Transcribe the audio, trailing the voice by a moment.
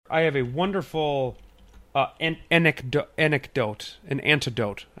I have a wonderful anecdote. I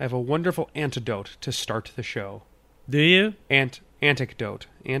have a wonderful antidote to start the show. Do you? Antidote.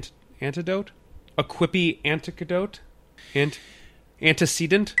 Antidote? A quippy antidote?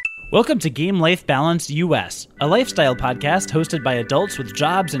 Antecedent? Welcome to Game Life Balance US, a lifestyle podcast hosted by adults with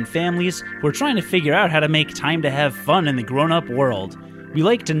jobs and families who are trying to figure out how to make time to have fun in the grown-up world. We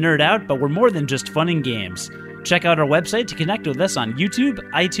like to nerd out, but we're more than just fun and games. Check out our website to connect with us on YouTube,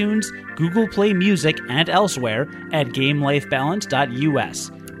 iTunes, Google Play Music, and elsewhere at GameLifeBalance.us.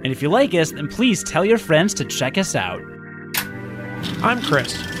 And if you like us, then please tell your friends to check us out. I'm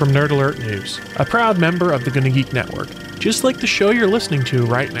Chris from Nerd Alert News, a proud member of the Gonna Geek Network, just like the show you're listening to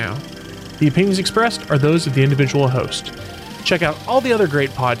right now. The opinions expressed are those of the individual host. Check out all the other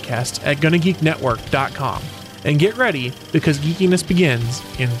great podcasts at GonnaGeekNetwork.com. And get ready, because geekiness begins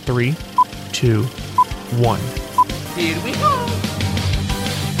in 3, 2, 1. Here we go.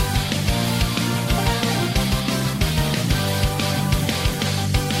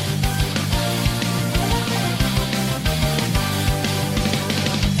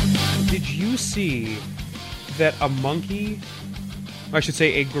 Did you see that a monkey, I should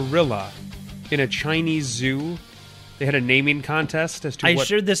say a gorilla, in a Chinese zoo, they had a naming contest as to I what...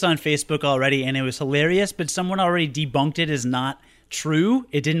 shared this on Facebook already, and it was hilarious, but someone already debunked it as not true.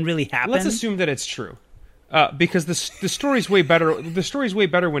 It didn't really happen. Let's assume that it's true. Because the story's way better. The story's way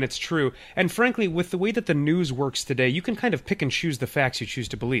better when it's true. And frankly, with the way that the news works today, you can kind of pick and choose the facts you choose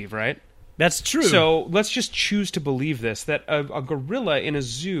to believe, right? That's true. So let's just choose to believe this: that a gorilla in a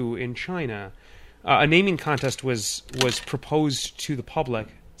zoo in China, a naming contest was proposed to the public,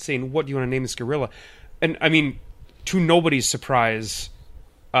 saying, "What do you want to name this gorilla?" And I mean, to nobody's surprise,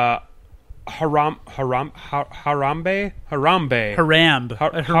 Harambe.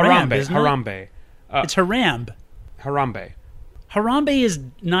 It's Harambe. Harambe. Harambe is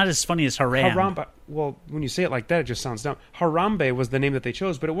not as funny as Haram. Harambe. Well, when you say it like that, it just sounds dumb. Harambe was the name that they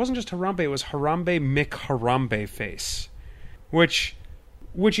chose, but it wasn't just Harambe. It was Harambe Mick Harambe Face, which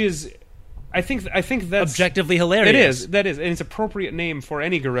is, I think that's objectively hilarious. It is. That is, and it's an appropriate name for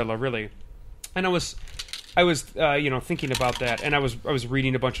any gorilla, really. And I was thinking about that, and I was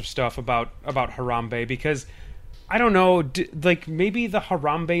reading a bunch of stuff about Harambe because I don't know, maybe the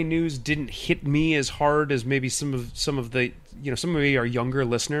Harambe news didn't hit me as hard as maybe some of the some of our younger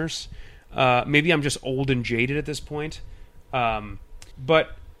listeners. Maybe I'm just old and jaded at this point. But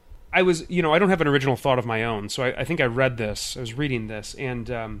I was, I don't have an original thought of my own, so I think I read this. I was reading this,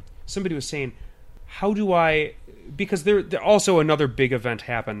 and somebody was saying, how do I... Because there also another big event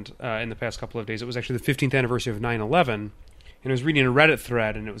happened in the past couple of days. It was actually the 15th anniversary of 9/11, and I was reading a Reddit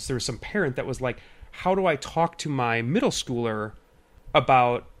thread, and there was some parent that was like, how do I talk to my middle schooler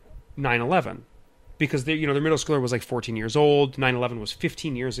about 9/11? Because their middle schooler was like 14 years old. 9/11 was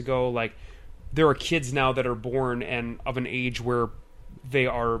 15 years ago. Like, there are kids now that are born and of an age where they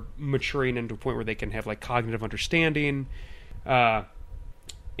are maturing into a point where they can have like cognitive understanding, and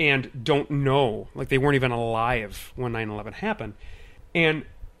don't know, like they weren't even alive when 9/11 happened. And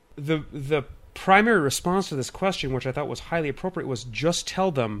the primary response to this question, which I thought was highly appropriate, was just tell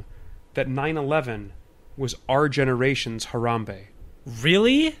them that 9/11 was our generation's Harambe.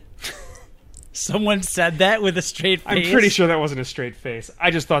 Really? Someone said that with a straight face? I'm pretty sure that wasn't a straight face.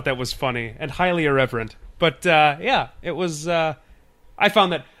 I just thought that was funny and highly irreverent. But yeah, it was. I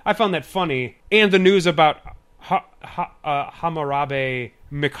found that funny, and the news about Hammurabi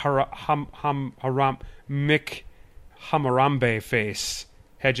Mick Hammurabi face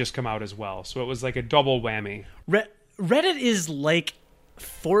had just come out as well. So it was like a double whammy. Reddit is like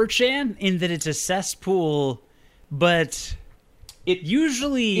 4chan in that it's a cesspool, but it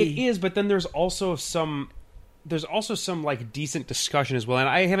is. But then there's also some like decent discussion as well. And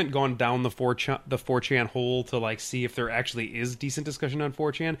I haven't gone down the 4chan hole to like see if there actually is decent discussion on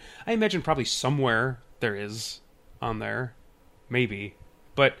 4chan. I imagine probably somewhere there is on there, maybe.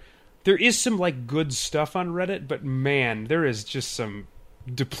 But there is some like good stuff on Reddit. But man, there is just some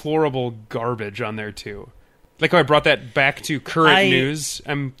deplorable garbage on there too. Like how I brought that back to current news.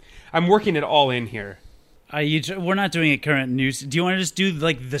 I'm working it all in here. We're not doing it current news. Do you want to just do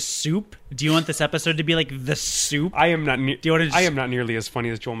like the soup? Do you want this episode to be like the soup? I am not. I am not nearly as funny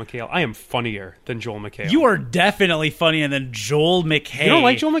as Joel McHale. I am funnier than Joel McHale. You are definitely funnier than Joel McHale. You don't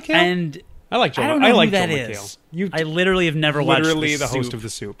like Joel McHale? And I like Joel. I don't know who who that Joel is. McHale. I literally have never watched the host of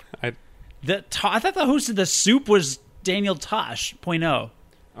the soup. I thought the host of the soup was Daniel Tosh.0.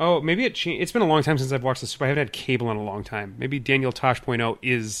 Oh, maybe it changed. It's been a long time since I've watched the soup. I haven't had cable in a long time. Maybe Daniel Tosh.0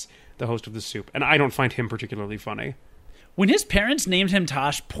 is the host of the soup, and I don't find him particularly funny. When his parents named him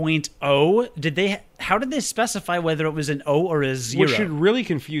Tosh.0, how did they specify whether it was an O or a 0? What should really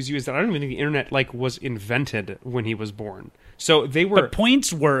confuse you is that I don't even think the internet was invented when he was born. So they were. But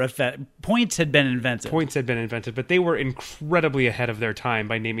points had been invented. Points had been invented, but they were incredibly ahead of their time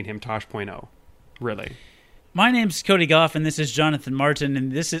by naming him Tosh.0. Really. My name's Cody Goff, and this is Jonathan Martin,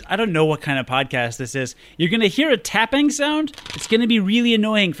 and this is, I don't know what kind of podcast this is. You're going to hear a tapping sound. It's going to be really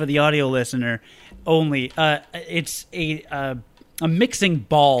annoying for the audio listener only. It's a mixing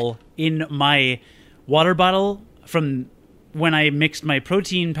ball in my water bottle from when I mixed my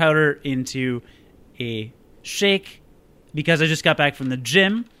protein powder into a shake because I just got back from the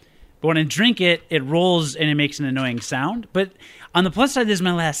gym. But when I drink it, it rolls and it makes an annoying sound. But on the plus side, this is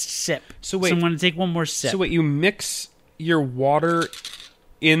my last sip. So I'm going to take one more sip. So wait, you mix your water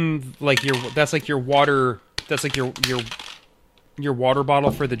in your water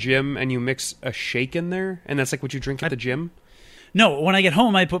bottle for the gym, and you mix a shake in there, and that's like what you drink at the gym? No, when I get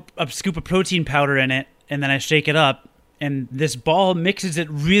home, I put a scoop of protein powder in it, and then I shake it up, and this ball mixes it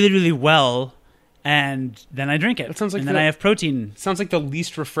really, really well. And then I drink it. That sounds like then I have protein. Sounds like the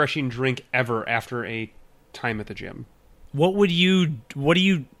least refreshing drink ever after a time at the gym. What do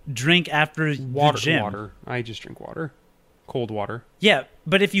you drink after the gym? Water. I just drink water. Cold water. Yeah,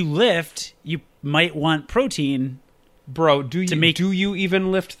 but if you lift, you might want protein. Bro, do you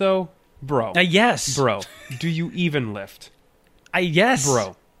even lift though? Bro. Yes. Bro, do you even lift? Yes.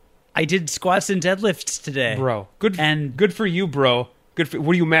 Bro. I did squats and deadlifts today. Bro. Good for you, bro. What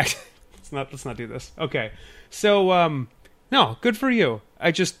are you max? Let's not do this. Okay. So, no, good for you.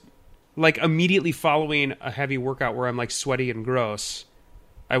 I just, immediately following a heavy workout where I'm, sweaty and gross,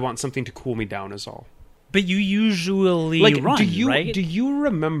 I want something to cool me down is all. But you usually run, right? Do you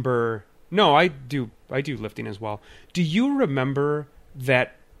remember... No, I do lifting as well. Do you remember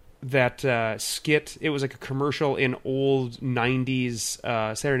that skit? It was like a commercial in old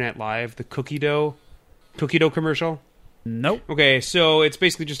 90s Saturday Night Live, the cookie dough commercial? Nope. Okay, so it's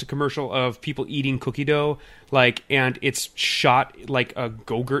basically just a commercial of people eating cookie dough, and it's shot like a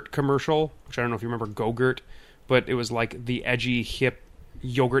Go-Gurt commercial, which I don't know if you remember Go-Gurt, but it was like the edgy, hip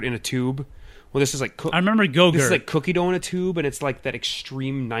yogurt in a tube. Well, this is like... I remember Go-Gurt. This is like cookie dough in a tube, and it's like that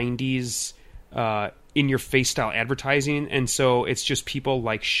extreme 90s in-your-face style advertising, and so it's just people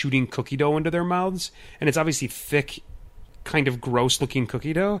shooting cookie dough into their mouths, and it's obviously thick, kind of gross looking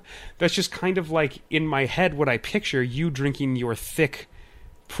cookie dough. That's just kind of in my head what I picture you drinking your thick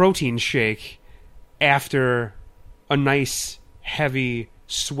protein shake after a nice heavy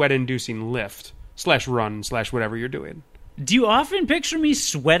sweat inducing lift / run / whatever you're doing. Do you often picture me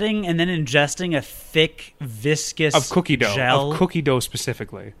sweating and then ingesting a thick viscous of cookie dough gel? Of cookie dough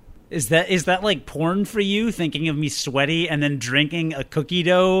specifically? Is that like porn for you, thinking of me sweaty and then drinking a cookie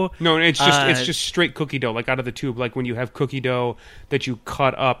dough? No, it's just straight cookie dough, out of the tube. Like when you have cookie dough that you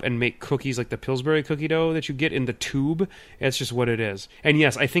cut up and make cookies, like the Pillsbury cookie dough that you get in the tube. It's just what it is. And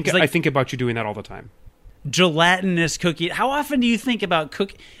yes, I think about you doing that all the time. Gelatinous cookie. How often do you think about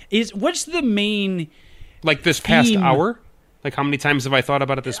what's the main this past hour? How many times have I thought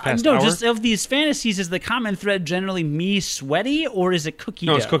about it this past hour? No, just of these fantasies, is the common thread generally me sweaty, or is it cookie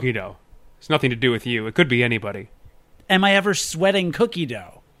dough? No, it's cookie dough. It's nothing to do with you. It could be anybody. Am I ever sweating cookie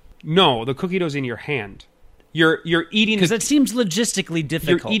dough? No, the cookie dough's in your hand. You're eating... Because that seems logistically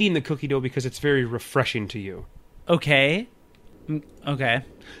difficult. You're eating the cookie dough because it's very refreshing to you. Okay. Okay.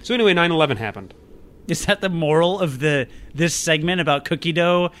 So anyway, 9/11 happened. Is that the moral of this segment about cookie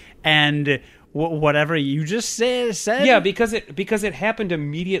dough and... whatever you just said? Yeah, because it happened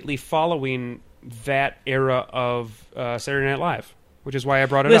immediately following that era of Saturday Night Live, which is why I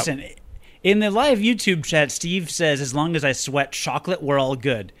brought it up. Listen, in the live YouTube chat, Steve says, as long as I sweat chocolate, we're all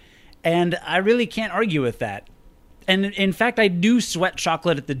good. And I really can't argue with that. And in fact, I do sweat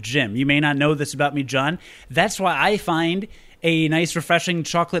chocolate at the gym. You may not know this about me, John. That's why I find a nice, refreshing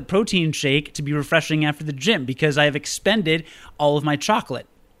chocolate protein shake to be refreshing after the gym, because I have expended all of my chocolate.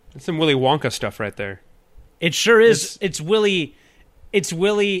 That's some Willy Wonka stuff right there. It sure is. It's Willy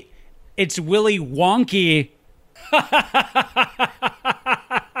Wonky.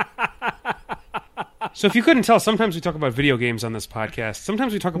 So if you couldn't tell, sometimes we talk about video games on this podcast.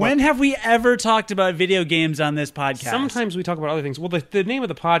 Sometimes we talk about... When have we ever talked about video games on this podcast? Sometimes we talk about other things. Well, the name of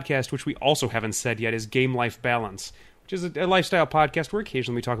the podcast, which we also haven't said yet, is Game Life Balance, which is a lifestyle podcast where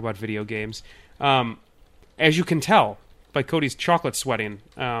occasionally we talk about video games. As you can tell by Cody's chocolate sweating,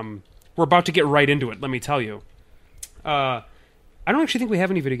 we're about to get right into it, let me tell you. I don't actually think we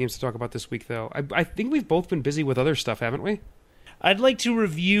have any video games to talk about this week, though. I think we've both been busy with other stuff, haven't we? I'd like to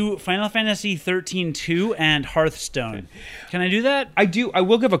review Final Fantasy 13-2 and Hearthstone. Can I do that? I do. I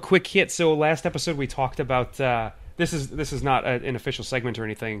will give a quick hit. So last episode we talked about the this is not an official segment or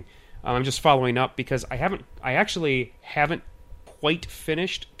anything. I'm just following up because I actually haven't quite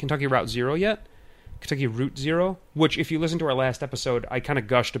finished Kentucky Route Zero yet. Kentucky Route Zero, which if you listen to our last episode, I kind of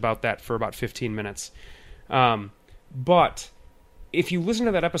gushed about that for about 15 minutes. But if you listen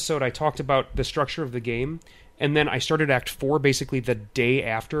to that episode, I talked about the structure of the game, and then I started Act 4 basically the day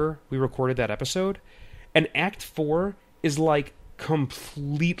after we recorded that episode. And Act 4 is like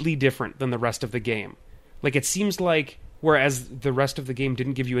completely different than the rest of the game. Like, it seems like whereas the rest of the game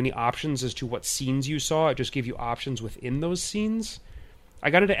didn't give you any options as to what scenes you saw, it just gave you options within those scenes. I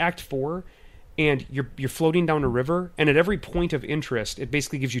got into Act 4, and you're floating down a river, and at every point of interest, it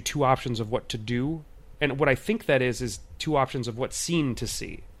basically gives you two options of what to do. And what I think that is two options of what scene to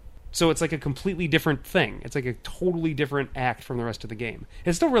see. So it's like a completely different thing. It's like a totally different act from the rest of the game.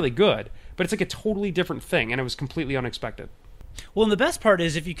 It's still really good, but it's like a totally different thing, and it was completely unexpected. Well, and the best part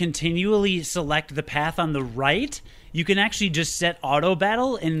is if you continually select the path on the right, you can actually just set auto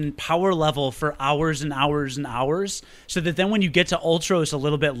battle and power level for hours and hours and hours, so that then when you get to Ultros a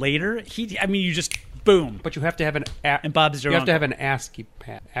little bit later, you just boom. But you have to have and Bob's your you have uncle. to have an ASCII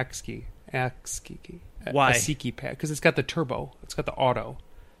key. Why? A SIKI pad, because it's got the turbo. It's got the auto.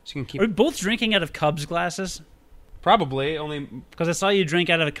 So you can keep... Are we both drinking out of Cubs glasses? Probably, only... Because I saw you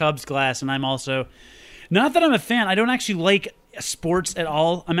drink out of a Cubs glass, and I'm also... Not that I'm a fan. I don't actually like sports at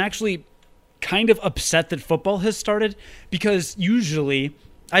all. I'm actually kind of upset that football has started, because usually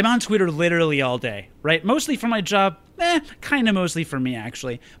I'm on Twitter literally all day, right? Mostly for my job. Kind of mostly for me,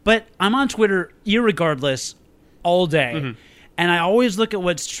 actually. But I'm on Twitter irregardless all day. Mm-hmm. And I always look at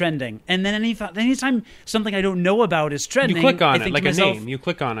what's trending. And then anytime something I don't know about is trending, you click on it like myself, a name. You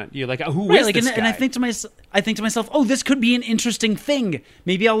click on it. You're like, who right, is like, this and, guy? And I think to myself, oh, this could be an interesting thing.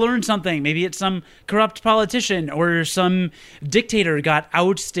 Maybe I'll learn something. Maybe it's some corrupt politician, or some dictator got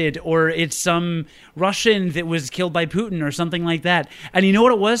ousted, or it's some Russian that was killed by Putin, or something like that. And you know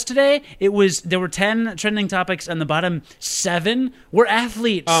what it was today? There were 10 trending topics, and the bottom 7 were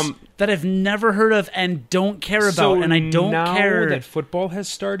athletes that I've never heard of and don't care about, and I don't care. Now that football has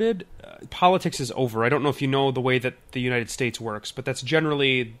started, politics is over. I don't know if you know the way that the United States works, but that's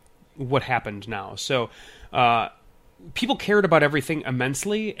generally what happened now. So people cared about everything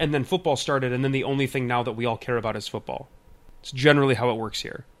immensely, and then football started, and then the only thing now that we all care about is football. It's generally how it works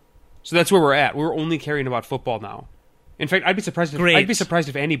here. So that's where we're at. We're only caring about football now. In fact, I'd be surprised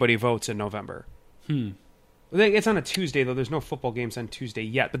if anybody votes in November. It's on a Tuesday, though. There's no football games on Tuesday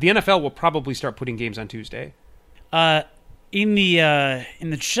yet, but the NFL will probably start putting games on Tuesday. In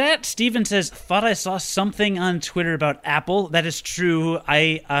the chat, Steven says, "Thought I saw something on Twitter about Apple." That is true.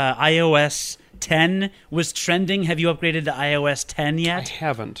 iOS 10 was trending. Have you upgraded to iOS 10 yet? I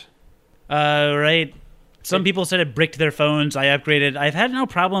haven't. Right. Some people said it bricked their phones. I upgraded. I've had no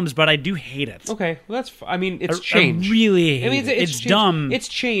problems, but I do hate it. Okay, well it's change. I really hate it. It's dumb. It's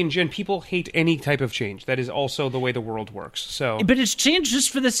change, and people hate any type of change. That is also the way the world works. So, but it's change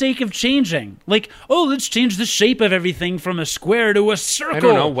just for the sake of changing. Like, oh, let's change the shape of everything from a square to a circle. I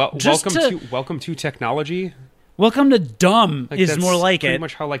don't know. Welcome to technology. Welcome to dumb is more like pretty it.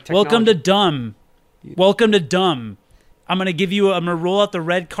 Much how like technology. Welcome to dumb. Welcome to dumb. I'm gonna roll out the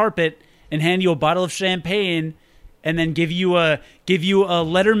red carpet and hand you a bottle of champagne, and then give you a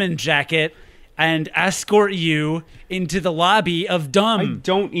Letterman jacket and escort you into the lobby of dumb. I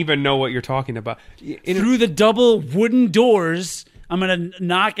don't even know what you're talking about. Through the double wooden doors, I'm going to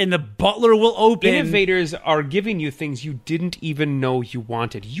knock and the butler will open. Innovators are giving you things you didn't even know you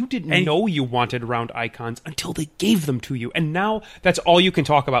wanted. You didn't know you wanted round icons until they gave them to you. And now that's all you can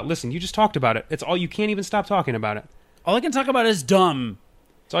talk about. Listen, you just talked about it. It's all you can't even stop talking about it. All I can talk about is dumb.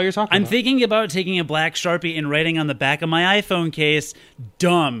 That's all you're talking about. I'm thinking about taking a black Sharpie and writing on the back of my iPhone case,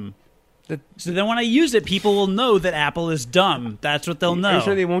 dumb. So then when I use it, people will know that Apple is dumb. That's what they'll know. Are you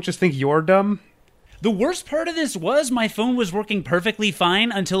sure they won't just think you're dumb? The worst part of this was my phone was working perfectly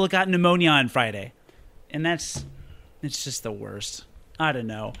fine until it got pneumonia on Friday. And it's just the worst. I don't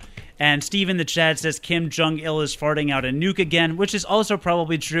know. And Steve in the chat says Kim Jong-il is farting out a nuke again, which is also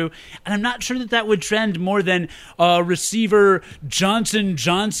probably true. And I'm not sure that would trend more than receiver Johnson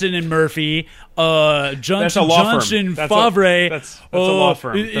and Murphy, Johnson Favre. That's a law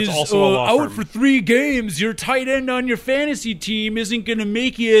firm. That's also a law firm. Out for 3 games. Your tight end on your fantasy team isn't going to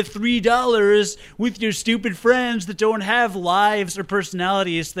make you $3 with your stupid friends that don't have lives or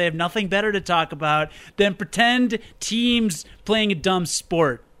personalities. So they have nothing better to talk about than pretend teams playing a dumb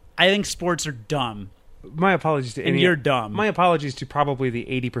sport. I think sports are dumb. My apologies to you're dumb. My apologies to probably the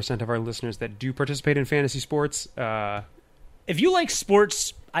 80% of our listeners that do participate in fantasy sports. If you like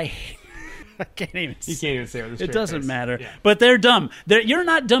sports, I can't even. You can't even say it with a straight It doesn't face. matter. Yeah. But they're dumb. You're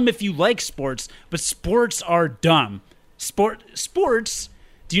not dumb if you like sports, but sports are dumb. Sports.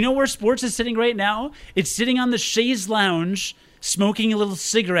 Do you know where sports is sitting right now? It's sitting on the chaise lounge, smoking a little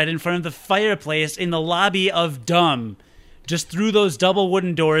cigarette in front of the fireplace in the lobby of dumb. Just through those double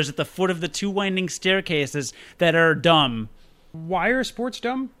wooden doors at the foot of the 2 winding staircases that are dumb. Why are sports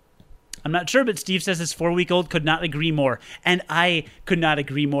dumb? I'm not sure, but Steve says his 4-week-old could not agree more. And I could not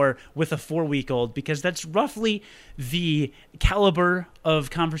agree more with a 4-week-old, because that's roughly the caliber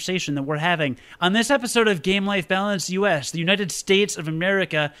of conversation that we're having. On this episode of Game Life Balance US, the United States of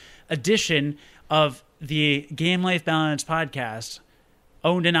America edition of the Game Life Balance podcast,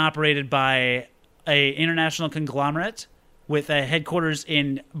 owned and operated by an international conglomerate with a headquarters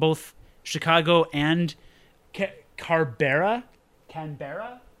in both Chicago and Canberra,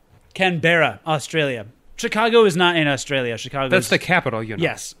 Australia. Chicago is not in Australia. That's the capital, you know.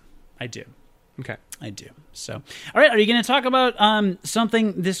 Yes, I do. Okay. I do. So, all right, are you going to talk about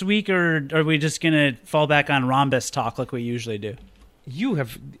something this week, or are we just going to fall back on Rhombus talk like we usually do? We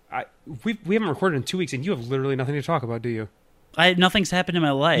haven't recorded in 2 weeks, and you have literally nothing to talk about, do you? Nothing's happened in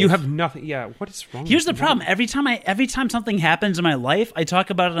my life. You have nothing. Yeah, what is wrong? Here's the problem. Every time something happens in my life, I talk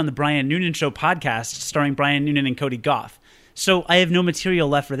about it on the Brian Noonan Show podcast, starring Brian Noonan and Cody Goff. So I have no material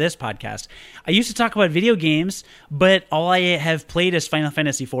left for this podcast. I used to talk about video games, but all I have played is Final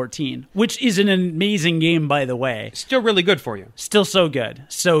Fantasy XIV, which is an amazing game, by the way. Still really good for you. Still so good.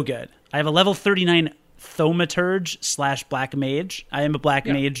 So good. I have a level 39 Thaumaturge / Black Mage. I am a Black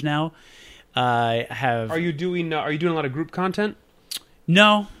Mage now. I have. Are you doing a lot of group content?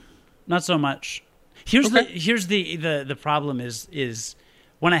 No, not so much. Here's Okay. the problem is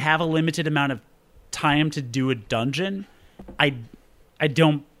when I have a limited amount of time to do a dungeon, I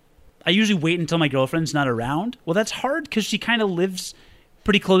usually wait until my girlfriend's not around. Well, that's hard because she kind of lives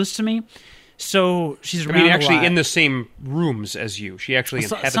pretty close to me, so she's around. Actually a lot. in the same rooms as you. She actually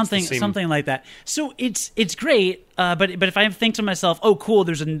inhabits the same... something like that. So it's great, but if I think to myself, oh cool,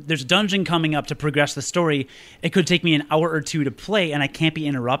 there's a dungeon coming up to progress the story, it could take me an hour or two to play, and I can't be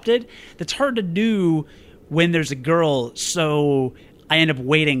interrupted. That's hard to do when there's a girl, so I end up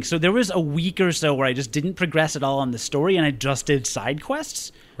waiting. So there was a week or so where I just didn't progress at all on the story, and I just did side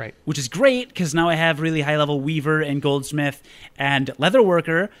quests. Right. Which is great, because now I have really high-level Weaver and Goldsmith and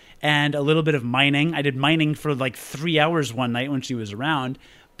Leatherworker and a little bit of mining. I did mining for like 3 hours one night when she was around.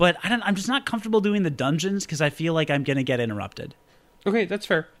 But I'm just not comfortable doing the dungeons because I feel like I'm going to get interrupted. Okay, that's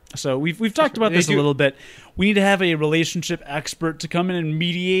fair. So we've talked about this a little bit. We need to have a relationship expert to come in and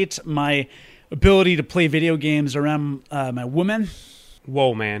mediate my ability to play video games around my woman.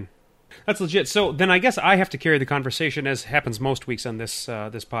 Whoa, man. That's legit. So then I guess I have to carry the conversation, as happens most weeks on this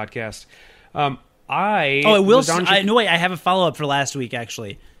podcast. I have a follow-up for last week,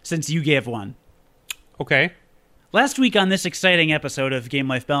 actually, since you gave one. Okay. Last week on this exciting episode of Game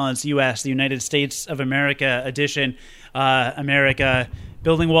Life Balance US, the United States of America edition, America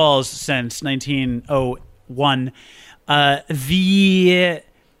building walls since 1901,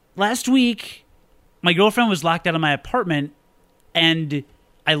 last week, my girlfriend was locked out of my apartment, and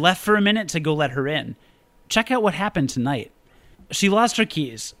I left for a minute to go let her in. Check out what happened tonight. She lost her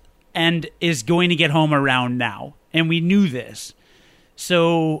keys and is going to get home around now. And we knew this.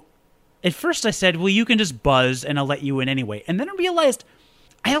 So at first I said, well, you can just buzz and I'll let you in anyway. And then I realized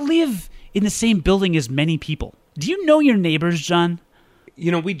I live in the same building as many people. Do you know your neighbors, John?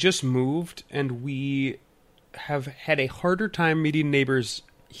 You know, we just moved and we have had a harder time meeting neighbors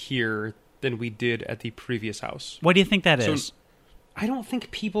here than we did at the previous house. Why do you think that is? I don't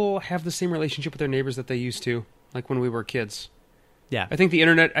think people have the same relationship with their neighbors that they used to, like when we were kids. Yeah. I think the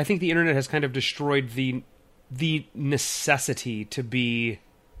internet has kind of destroyed the necessity to be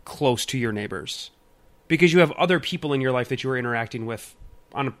close to your neighbors, because you have other people in your life that you are interacting with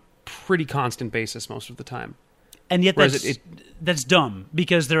on a pretty constant basis most of the time. And yet that's dumb,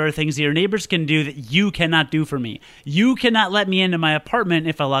 because there are things that your neighbors can do that you cannot do for me. You cannot let me into my apartment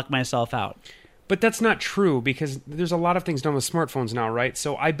if I lock myself out. But that's not true, because there's a lot of things done with smartphones now, right?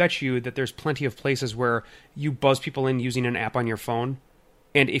 So I bet you that there's plenty of places where you buzz people in using an app on your phone,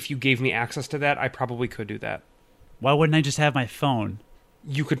 and if you gave me access to that, I probably could do that. Why wouldn't I just have my phone?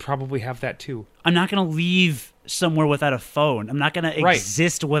 You could probably have that too. I'm not going to leave somewhere without a phone. I'm not going to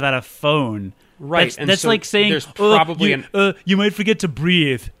exist without a phone. Right. That's so like saying, there's probably you might forget to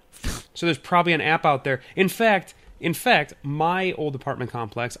breathe. So there's probably an app out there. In fact, my old apartment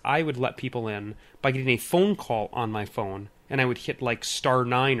complex, I would let people in by getting a phone call on my phone, and I would hit like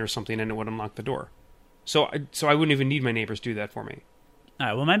 *9 or something, and it would unlock the door. So I wouldn't even need my neighbors to do that for me. All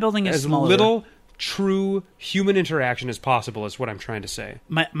right. Well, my building is as smaller. little true human interaction as possible is what I'm trying to say.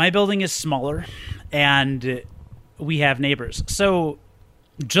 My building is smaller, and we have neighbors. So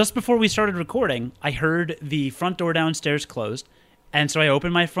just before we started recording, I heard the front door downstairs closed, and so I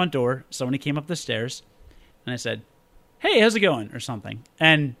opened my front door. Somebody came up the stairs, and I said, "Hey, how's it going?" or something.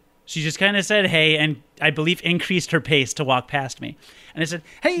 And she just kind of said, "Hey," and I believe increased her pace to walk past me. And I said,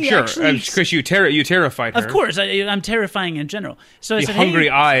 "Hey, sure, actually..." because you terrified her. Of course, I'm terrifying in general. So I the said, hungry "Hey,"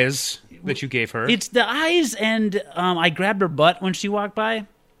 eyes that you gave her. It's the eyes, and I grabbed her butt when she walked by.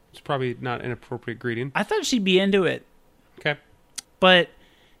 It's probably not an appropriate greeting. I thought she'd be into it. Okay. But,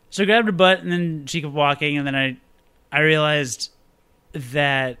 so I grabbed her butt, and then she kept walking, and then I realized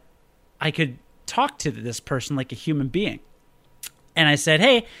that I could talk to this person like a human being. And I said,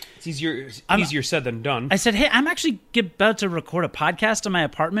 "Hey..." It's easier said than done. I said, "Hey, I'm actually about to record a podcast in my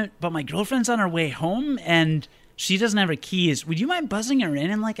apartment, but my girlfriend's on her way home, and she doesn't have her keys. Would you mind buzzing her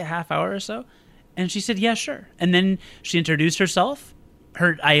in like a half hour or so?" And she said, "Yeah, sure." And then she introduced herself.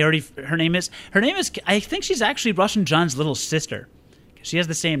 Her name is, I think she's actually Russian John's little sister. She has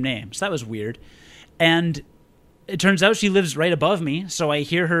the same name, so that was weird. And it turns out she lives right above me, so I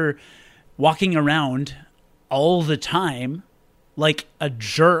hear her walking around all the time like a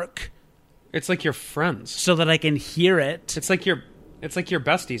jerk. It's like your friends. So that I can hear it. It's like your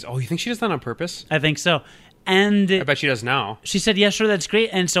besties. Oh, you think she does that on purpose? I think so. And I bet she does now. She said, "Yeah, sure, that's great."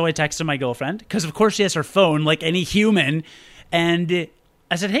 And so I texted my girlfriend, because of course she has her phone like any human. And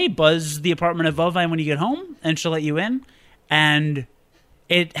I said, "Hey, buzz the apartment above when you get home, and she'll let you in." And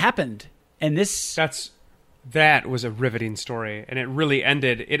it happened. And that was a riveting story, and it really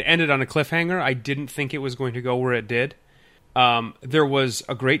ended. It ended on a cliffhanger. I didn't think it was going to go where it did. There was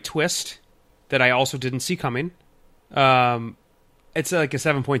a great twist that I also didn't see coming. It's like a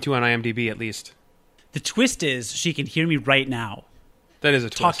 7.2 on IMDb at least. The twist is she can hear me right now. That is a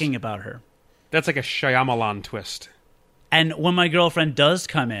twist. Talking about her. That's like a Shyamalan twist. And when my girlfriend does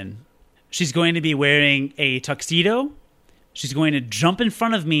come in, she's going to be wearing a tuxedo. She's going to jump in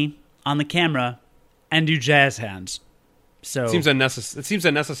front of me on the camera and do jazz hands. So it seems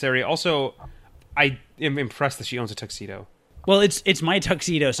unnecessary. Also, I am impressed that she owns a tuxedo. Well, it's my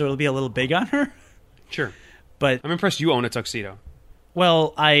tuxedo, so it'll be a little big on her. Sure. But I'm impressed you own a tuxedo.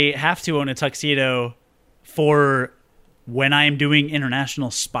 Well, I have to own a tuxedo for when I'm doing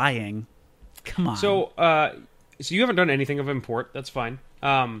international spying. Come on. So you haven't done anything of import. That's fine.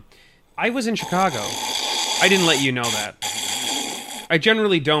 I was in Chicago. I didn't let you know that. I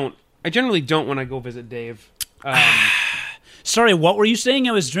generally don't when I go visit Dave. Sorry, what were you saying?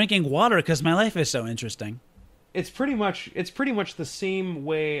 I was drinking water because my life is so interesting. It's pretty much the same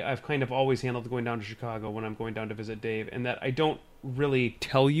way I've kind of always handled going down to Chicago when I'm going down to visit Dave, and that I don't really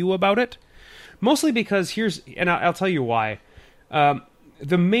tell you about it. Mostly because I'll tell you why.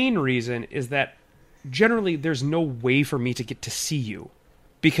 The main reason is that generally there's no way for me to get to see you,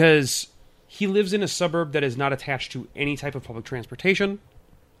 because he lives in a suburb that is not attached to any type of public transportation.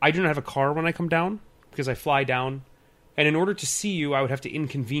 I do not have a car when I come down because I fly down, and in order to see you, I would have to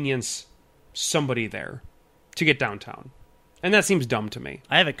inconvenience somebody there to get downtown, and that seems dumb to me.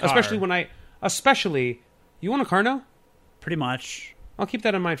 I have a car, especially you own a car now? Pretty much. I'll keep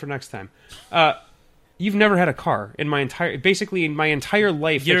that in mind for next time. You've never had a car in my entire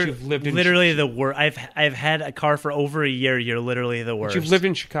life. You're that you've lived in literally the worst. I've had a car for over a year. You're literally the worst. You've lived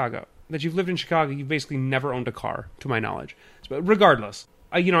in Chicago. You've basically never owned a car, to my knowledge. But regardless,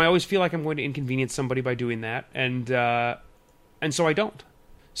 I always feel like I'm going to inconvenience somebody by doing that, and so I don't.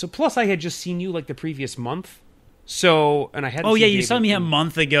 So plus, I had just seen you like the previous month. And I hadn't. Oh yeah, you saw me a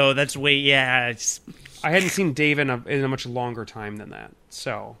month ago. That's I hadn't seen Dave in a much longer time than that.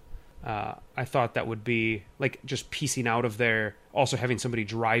 So I thought that would be like just piecing out of there. Also having somebody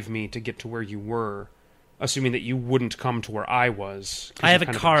drive me to get to where you were, assuming that you wouldn't come to where I was. I have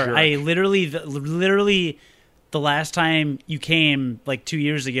a car. I literally, the last time you came, like 2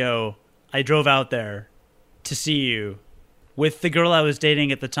 years ago, I drove out there to see you with the girl I was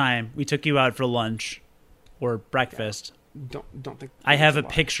dating at the time. We took you out for lunch or breakfast. Don't think I have a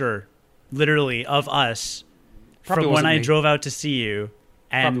picture, literally, of us Probably from when I me. drove out to see you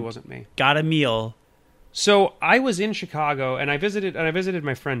and Probably wasn't me. Got a meal. So I was in Chicago, and I visited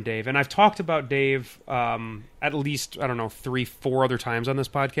my friend Dave, and I've talked about Dave at least 3-4 other times on this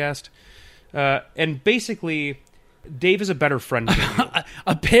podcast, and basically, Dave is a better friend than you.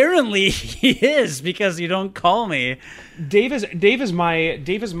 Apparently, he is, because you don't call me. Dave is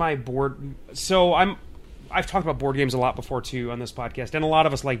my board. So I've talked about board games a lot before too on this podcast, and a lot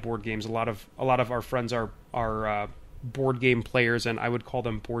of us like board games. A lot of our friends are board game players, and I would call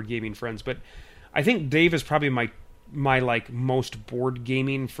them board gaming friends, but I think Dave is probably my like most board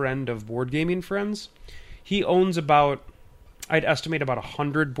gaming friend of board gaming friends. He owns about, I'd estimate about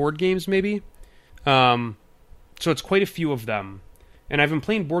 100 board games maybe. So it's quite a few of them. And I've been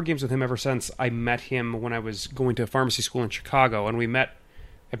playing board games with him ever since I met him when I was going to pharmacy school in Chicago, and we met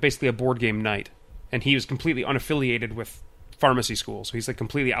at basically a board game night. And he was completely unaffiliated with pharmacy school, so he's like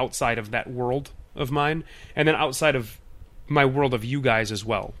completely outside of that world of mine, and then outside of my world of you guys as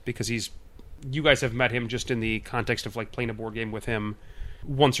well, because you guys have met him just in the context of like playing a board game with him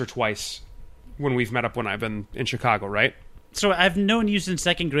once or twice when we've met up when I've been in Chicago, right? So I've known you since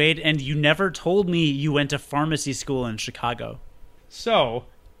second grade, and you never told me you went to pharmacy school in Chicago. So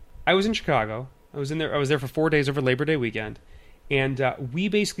I was in Chicago. I was there for 4 days over Labor Day weekend. And we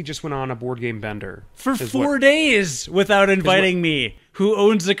basically just went on a board game bender. For 4 days without inviting me, who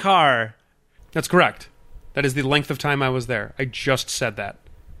owns a car. That's correct. That is the length of time I was there. I just said that.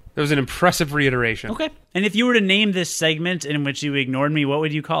 That was an impressive reiteration. Okay. And if you were to name this segment in which you ignored me, what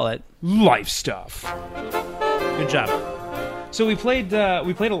would you call it? Life stuff. Good job. So I played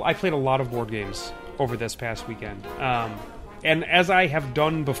a lot of board games over this past weekend. And as I have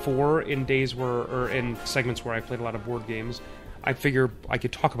done before in in segments where I played a lot of board games, I figure I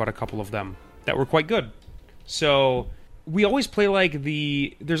could talk about a couple of them that were quite good. So we always play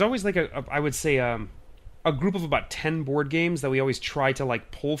there's always like I would say a group of about 10 board games that we always try to like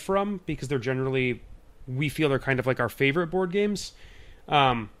pull from, because they're generally, we feel they're kind of like our favorite board games.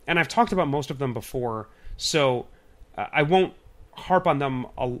 And I've talked about most of them before, so I won't harp on them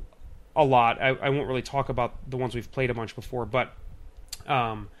a lot. I won't really talk about the ones we've played a bunch before, but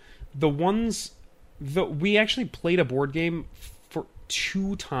the ones that we actually played a board game for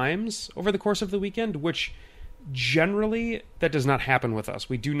 2 times over the course of the weekend, which generally that does not happen with us.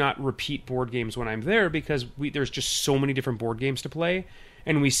 We do not repeat board games when I'm there, because there's just so many different board games to play,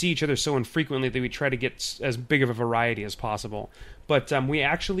 and we see each other so infrequently that we try to get as big of a variety as possible. But we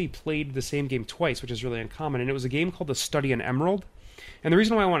actually played the same game twice, which is really uncommon, and it was a game called The Study in Emerald. And the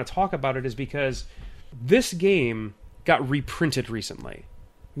reason why I want to talk about it is because this game got reprinted recently,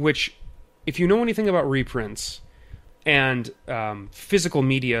 which, if you know anything about reprints and physical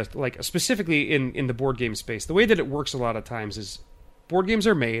media, like specifically in the board game space, the way that it works a lot of times is board games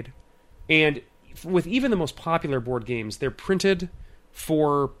are made, and with even the most popular board games, they're printed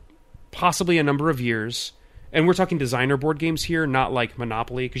for possibly a number of years. And we're talking designer board games here, not like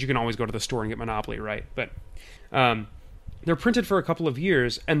Monopoly, because you can always go to the store and get Monopoly, right? But they're printed for a couple of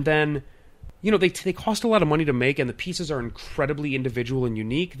years, and then, you know, they cost a lot of money to make, and the pieces are incredibly individual and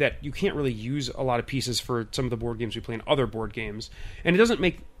unique that you can't really use a lot of pieces for some of the board games we play in other board games. And it doesn't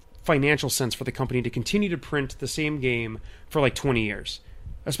make financial sense for the company to continue to print the same game for like 20 years,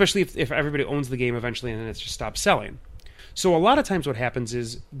 especially if everybody owns the game eventually and then it just stops selling. So a lot of times what happens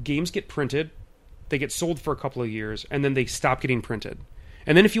is games get printed, they get sold for a couple of years, and then they stop getting printed.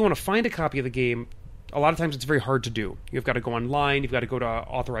 And then if you want to find a copy of the game, a lot of times it's very hard to do. You've got to go online, you've got to go to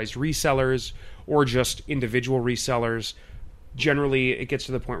authorized resellers, or just individual resellers. Generally, it gets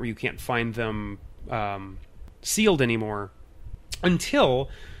to the point where you can't find them sealed anymore until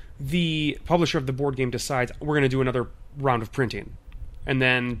the publisher of the board game decides, we're going to do another round of printing. And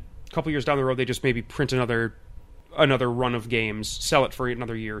then a couple years down the road, they just maybe print another run of games, sell it for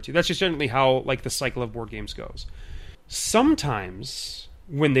another year or two. That's just generally how like the cycle of board games goes. Sometimes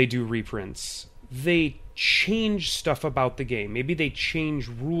when they do reprints, they change stuff about the game. Maybe they change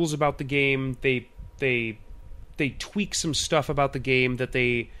rules about the game. They tweak some stuff about the game that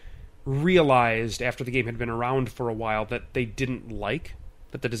they realized after the game had been around for a while that they didn't like,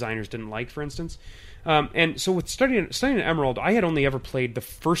 that the designers didn't like, for instance. And so with Studying Emerald, I had only ever played the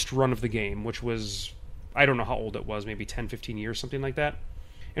first run of the game, which was, I don't know how old it was, maybe 10, 15 years, something like that.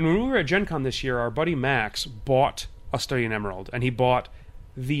 And when we were at Gen Con this year, our buddy Max bought a Study in Emerald, and he bought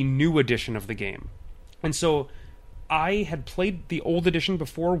the new edition of the game. And so I had played the old edition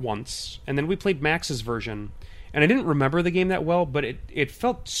before once, and then we played Max's version, and I didn't remember the game that well, but it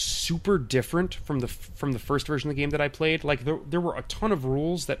felt super different from the first version of the game that I played. Like, there were a ton of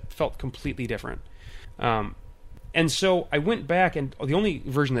rules that felt completely different. And so I went back, and the only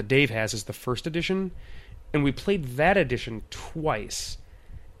version that Dave has is the first edition, and we played that edition twice.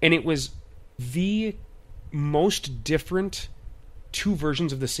 And it was the most different 2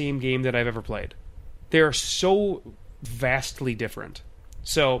 versions of the same game that I've ever played. They are so vastly different.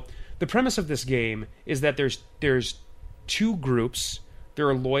 So the premise of this game is that there's 2 groups. There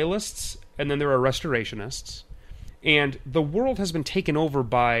are loyalists, and then there are restorationists. And the world has been taken over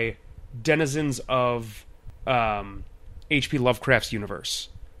by denizens of H.P. Lovecraft's universe.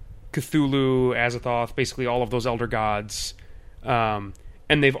 Cthulhu, Azathoth, basically all of those elder gods. And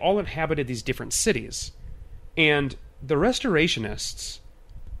they've all inhabited these different cities. And the Restorationists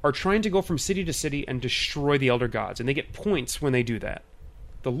are trying to go from city to city and destroy the Elder Gods, and they get points when they do that.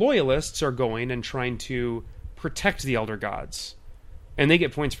 The Loyalists are going and trying to protect the Elder Gods, and they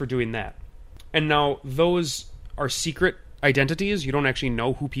get points for doing that. And now those are secret identities. You don't actually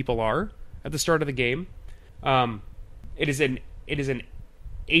know who people are at the start of the game. It is an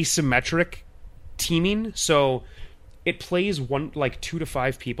asymmetric teaming, so it plays 2 to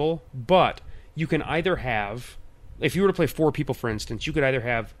 5 people, but you can either have, if you were to play 4 people, for instance, you could either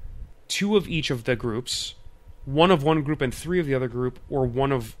have 2 of each of the groups, 1 of one group and 3 of the other group, or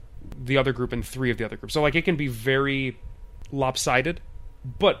 1 of the other group and 3 of the other group. So it can be very lopsided.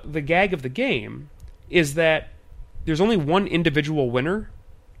 But the gag of the game is that there's only one individual winner,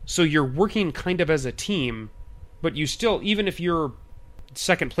 so you're working kind of as a team, but you still, even if you're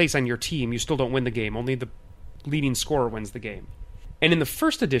second place on your team, you still don't win the game. Only the leading scorer wins the game. And in the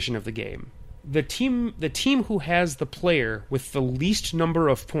first edition of the game, the team who has the player with the least number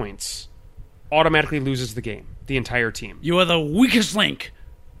of points automatically loses the game. The entire team. You are the weakest link.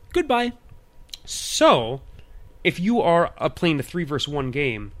 Goodbye. So, if you are playing a 3 versus 1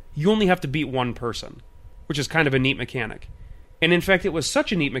 game, you only have to beat one person, which is kind of a neat mechanic. And in fact, it was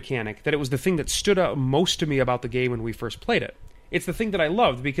such a neat mechanic that it was the thing that stood out most to me about the game when we first played it. It's the thing that I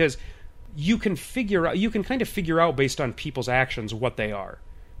loved because you can kind of figure out based on people's actions what they are,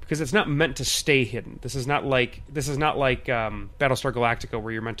 because it's not meant to stay hidden. This is not like Battlestar Galactica,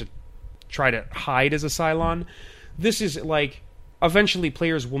 where you're meant to try to hide as a Cylon. This is like, eventually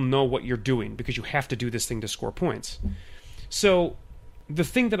players will know what you're doing because you have to do this thing to score points. So the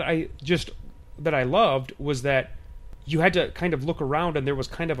thing that I loved was that you had to kind of look around, and there was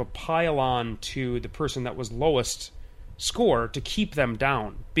kind of a pile on to the person that was lowest score to keep them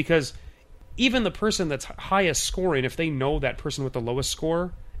down, because even the person that's highest scoring, if they know that person with the lowest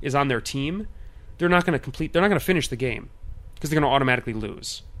score is on their team, they're not going to finish the game because they're going to automatically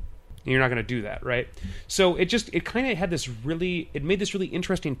lose. And you're not going to do that, right? So it kind of had it made this really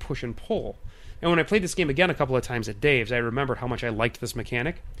interesting push and pull. And when I played this game again a couple of times at Dave's, I remembered how much I liked this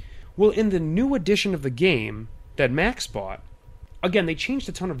mechanic. Well, in the new edition of the game that Max bought, again, they changed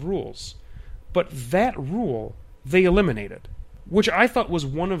a ton of rules, but that rule they eliminated, which I thought was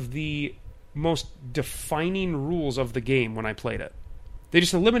one of the most defining rules of the game when I played it. They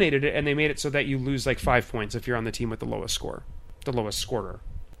just eliminated it, and they made it so that you lose 5 points if you're on the team with the lowest score, the lowest scorer.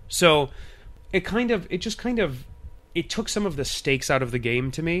 So it took some of the stakes out of the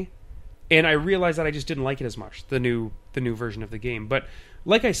game to me, and I realized that I just didn't like it as much, the new version of the game. But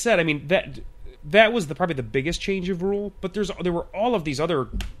like I said, I mean, that was probably the biggest change of rule, but there were all of these other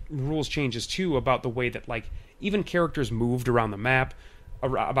rules changes too, about the way that even characters moved around the map,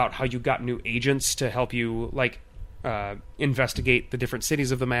 about how you got new agents to help you investigate the different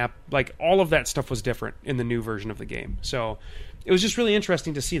cities of the map. All of that stuff was different in the new version of the game. So it was just really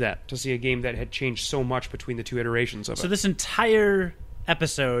interesting to see a game that had changed so much between the 2 iterations of it. So this entire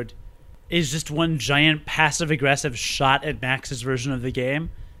episode is just one giant passive-aggressive shot at Max's version of the game,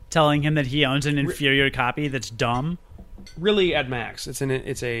 telling him that he owns an inferior copy that's dumb. Really, at Max, it's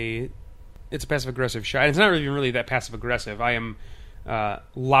a passive-aggressive shot. And it's not even really that passive-aggressive. I am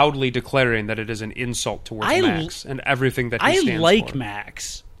loudly declaring that it is an insult towards Max and everything that he stands for. I like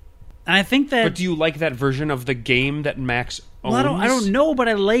Max. And I think that... But do you like that version of the game that Max owns? Well, I don't know, but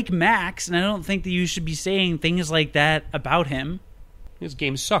I like Max, and I don't think that you should be saying things like that about him. His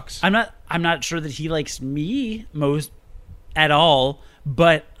game sucks. I'm not sure that he likes me most at all,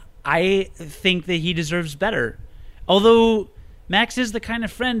 but I think that he deserves better. Although Max is the kind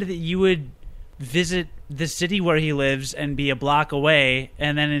of friend that you would visit the city where he lives and be a block away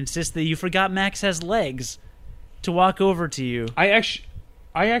and then insist that you forgot Max has legs to walk over to you. I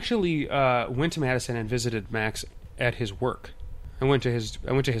actually went to Madison and visited Max at his work. I went to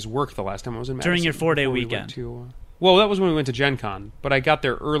his work the last time I was in Madison. During your 4-day weekend. Well, that was when we went to Gen Con, but I got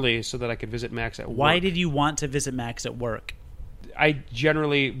there early so that I could visit Max at work. Why did you want to visit Max at work?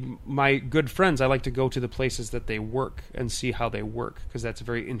 My good friends, I like to go to the places that they work and see how they work, because that's a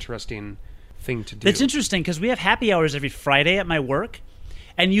very interesting thing to do. That's interesting, because we have happy hours every Friday at my work,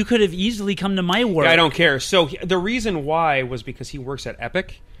 and you could have easily come to my work. Yeah, I don't care. So the reason why was because he works at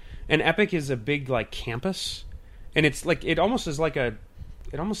Epic, and Epic is a big campus, and it's it almost seems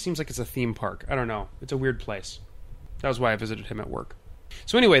like it's a theme park. I don't know. It's a weird place. That was why I visited him at work.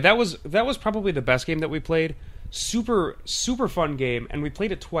 So anyway, that was probably the best game that we played. Super, super fun game, and we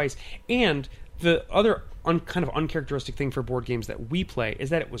played it twice. And the other kind of uncharacteristic thing for board games that we play is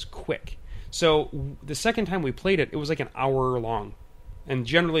that it was quick. So the second time we played it, it was an hour long. And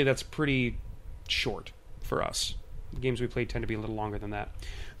generally that's pretty short for us. The games we played tend to be a little longer than that.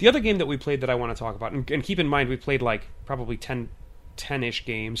 The other game that we played that I want to talk about, and keep in mind we played like probably 10-ish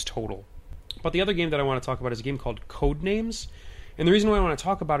games total. But the other game that I want to talk about is a game called Codenames. And the reason why I want to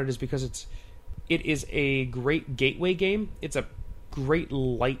talk about it is because it is a great gateway game. It's a great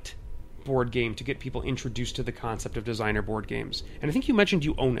light board game to get people introduced to the concept of designer board games. And I think you mentioned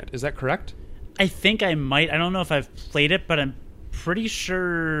you own it. Is that correct? I think I might. I don't know if I've played it, but I'm pretty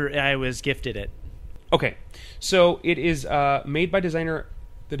sure I was gifted it. Okay. So it is made by designer.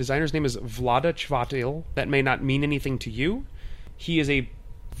 The designer's name is Vlada Chvátil. That may not mean anything to you. He is a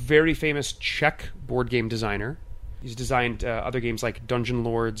very famous Czech board game designer. He's designed other games like Dungeon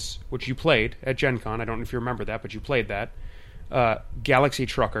Lords, which you played at Gen Con. I don't know if you remember that, but you played that. Galaxy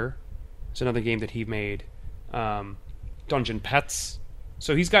Trucker is another game that he made. Dungeon Pets.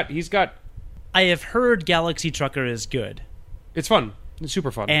 So he's got. I have heard Galaxy Trucker is good. It's fun. It's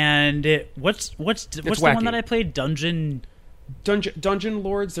super fun. And what's the one that I played? Dungeon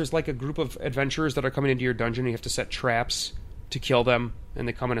Lords. There's like a group of adventurers that are coming into your dungeon. You have to set traps to kill them, and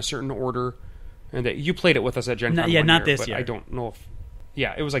they come in a certain order. And you played it with us at Gen Con. Yeah, not year, this year. I don't know if.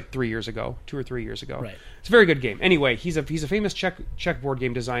 Yeah, it was like 3 years ago, 2 or 3 years ago. Right. It's a very good game. Anyway, he's a famous Czech board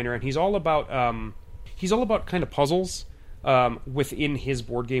game designer, and he's all about kind of puzzles within his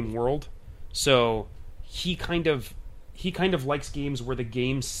board game world. So he kind of likes games where the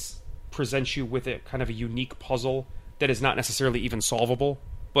game presents you with a kind of a unique puzzle that is not necessarily even solvable,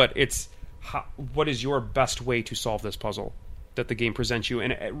 but it's what is your best way to solve this puzzle that the game presents you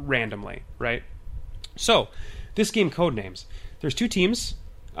randomly, right? So this game, Codenames, there's 2 teams,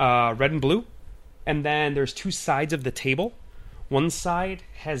 red and blue, and then there's 2 sides of the table. One side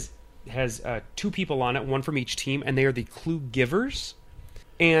has 2 people on it, one from each team, and they are the clue givers.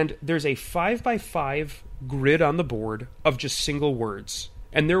 And there's a 5x5 grid on the board of just single words.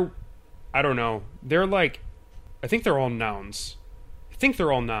 And they're like, I think they're all nouns.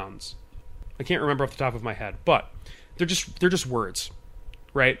 I can't remember off the top of my head, but they're just words,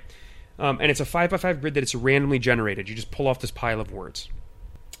 right? And it's a 5x5 grid that it's randomly generated. You just pull off this pile of words.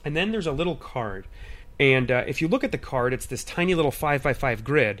 And then there's a little card. And if you look at the card, it's this tiny little 5x5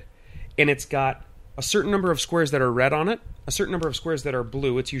 grid. And it's got a certain number of squares that are red on it, a certain number of squares that are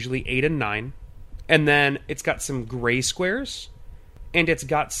blue. It's usually 8 and 9. And then it's got some gray squares. And it's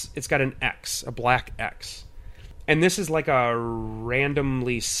got an X, a black X. And this is like a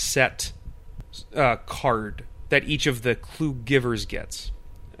randomly set card that each of the clue givers gets.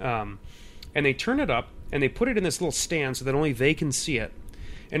 And they turn it up, and they put it in this little stand so that only they can see it.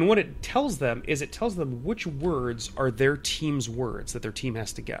 And what it tells them is which words are their team's words that their team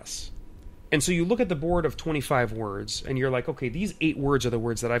has to guess. And so you look at the board of 25 words, and you're like, okay, these 8 words are the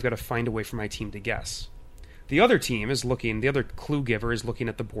words that I've got to find a way for my team to guess. The other team is the other clue giver is looking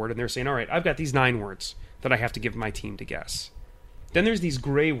at the board, and they're saying, all right, I've got these 9 words that I have to give my team to guess. Then there's these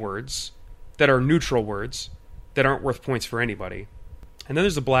gray words that are neutral words that aren't worth points for anybody. And then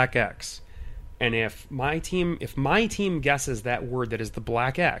there's the black X. And if my team guesses that word that is the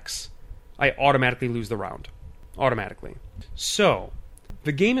black X, I automatically lose the round. Automatically. So,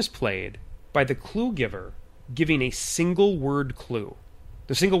 the game is played by the clue giver giving a single word clue.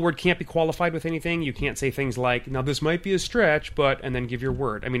 The single word can't be qualified with anything. You can't say things like, now this might be a stretch, but, and then give your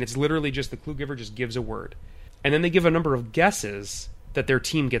word. I mean, it's literally just the clue giver just gives a word. And then they give a number of guesses that their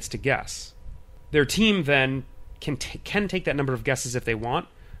team gets to guess. Their team then can take that number of guesses if they want.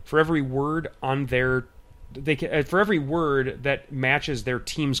 For every word for every word that matches their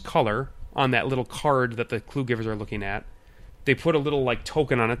team's color on that little card that the clue givers are looking at, they put a little like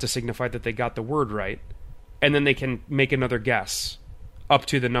token on it to signify that they got the word right, and then they can make another guess up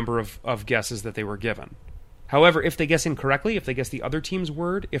to the number of guesses that they were given. However, if they guess incorrectly, if they guess the other team's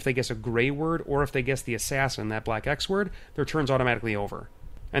word, if they guess a gray word, or if they guess the assassin, that black X word, their turn's automatically over.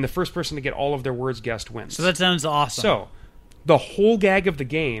 And the first person to get all of their words guessed wins. So that sounds awesome. So, the whole gag of the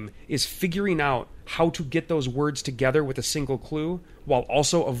game is figuring out how to get those words together with a single clue while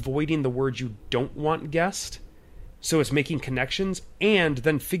also avoiding the words you don't want guessed. So it's making connections and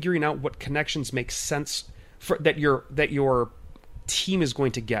then figuring out what connections make sense that your team is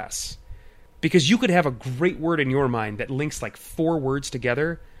going to guess. Because you could have a great word in your mind that links like 4 words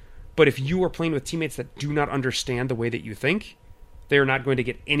together, but if you are playing with teammates that do not understand the way that you think, they are not going to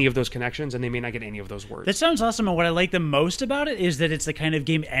get any of those connections, and they may not get any of those words. That sounds awesome, and what I like the most about it is that it's the kind of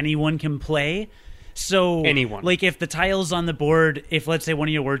game anyone can play. So, anyone. Like, if the tiles on the board, if let's say one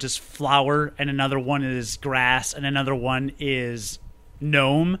of your words is flower, and another one is grass, and another one is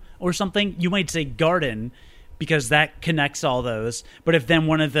gnome or something, you might say garden, because that connects all those. But if then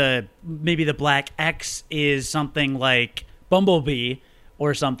maybe the black X is something like bumblebee,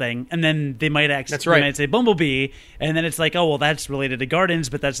 or something, and then they might That's right. They might say Bumblebee, and then it's like, oh well, that's related to gardens,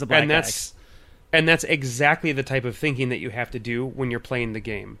 but that's the Black Axe. And that's exactly the type of thinking that you have to do when you're playing the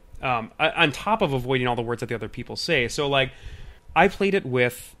game. On top of avoiding all the words that the other people say. So, like, I played it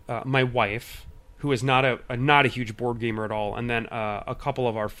with my wife, who is not a huge board gamer at all, and then a couple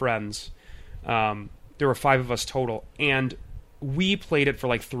of our friends. There were 5 of us total, and we played it for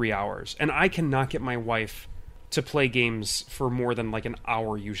like 3 hours. And I cannot get my wife to play games for more than like an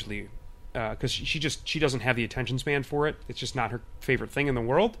hour usually, because she doesn't have the attention span for it. It's just not her favorite thing in the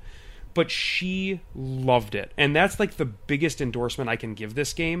world. But she loved it. And that's like the biggest endorsement I can give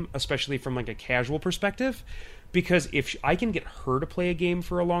this game, especially from like a casual perspective. Because if I can get her to play a game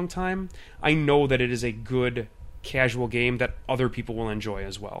for a long time, I know that it is a good casual game that other people will enjoy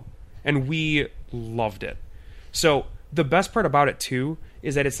as well. And we loved it. So the best part about it too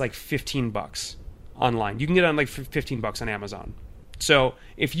is that it's like $15 online. You can get it on like $15 on Amazon. So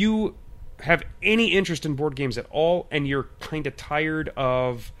if you have any interest in board games at all and you're kind of tired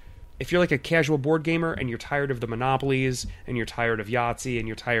of... If you're like a casual board gamer and you're tired of the Monopolies and you're tired of Yahtzee and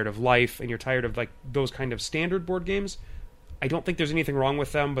you're tired of Life and you're tired of like those kind of standard board games, I don't think there's anything wrong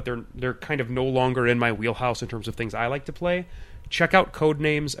with them, but they're kind of no longer in my wheelhouse in terms of things I like to play. Check out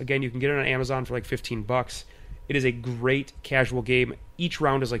Codenames. Again, you can get it on Amazon for like $15. It is a great casual game. Each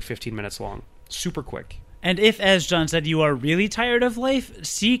round is like 15 minutes long. Super quick. And if, as John said, you are really tired of life,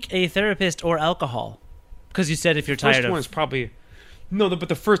 seek a therapist or alcohol. Because you said if you're tired of... First one's probably... No, but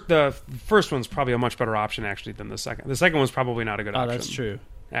the first one's probably a much better option, actually, than the second. The second one's probably not a good option. Oh, that's true.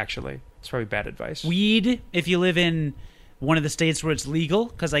 Actually. It's probably bad advice. Weed, if you live in one of the states where it's legal,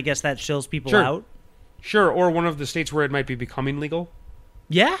 because I guess that chills people out. Sure, or one of the states where it might be becoming legal.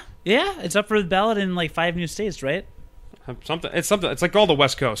 Yeah, it's up for the ballot in like 5 new states, right? It's like all the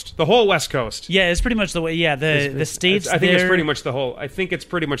West Coast. The whole West Coast. Yeah, it's pretty much the way, the states I think it's pretty much the whole, I think it's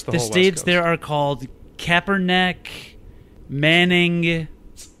pretty much the whole West Coast. The states there are called Kaepernick... Manning,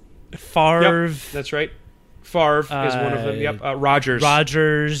 Favre. Yep, that's right. Favre is one of them. Yep.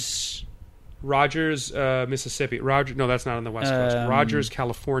 Rogers, Mississippi. No, that's not on the West Coast. Rogers,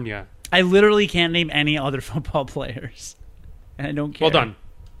 California. I literally can't name any other football players, and I don't care. Well done.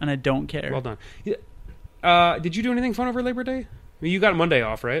 And I don't care. Well done. Did you do anything fun over Labor Day? I mean, you got Monday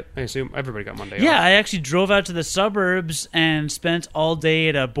off, right? I assume everybody got Monday off. Yeah, I actually drove out to the suburbs and spent all day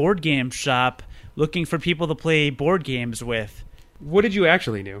at a board game shop looking for people to play board games with. What did you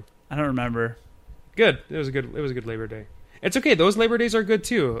actually do? I don't remember. Good. It was a good Labor Day. It's okay. Those Labor Days are good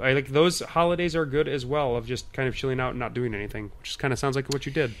too. I like those holidays are good as well, of just kind of chilling out and not doing anything, which kind of sounds like what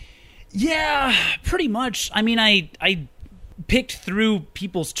you did. Yeah, pretty much. I mean, I picked through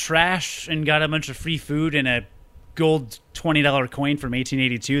people's trash and got a bunch of free food and a gold $20 coin from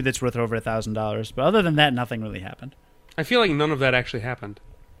 1882 that's worth over $1,000. But other than that, nothing really happened. I feel like none of that actually happened.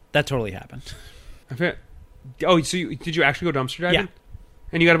 That totally happened. So did you actually go dumpster diving? Yeah.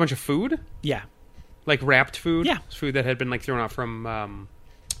 And you got a bunch of food? Yeah. Like wrapped food? Yeah. Food that had been like thrown out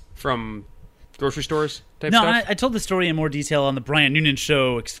from grocery stores type stuff? No, I told the story in more detail on the Brian Noonan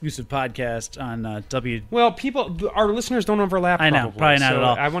Show exclusive podcast on W. Well, our listeners don't overlap. I know, probably not at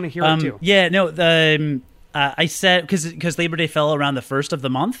all. I want to hear it too. Yeah, no. I said because Labor Day fell around the first of the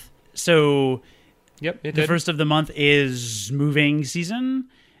month, so yep, the first of the month is moving season.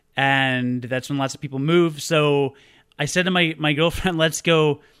 And that's when lots of people move. So I said to my girlfriend, let's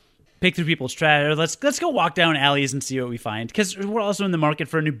go pick through people's trash. Or let's go walk down alleys and see what we find. Because we're also in the market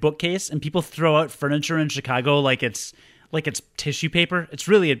for a new bookcase, and people throw out furniture in Chicago like it's tissue paper. It's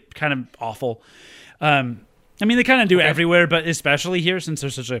really kind of awful. I mean, they kind of do everywhere, but especially here since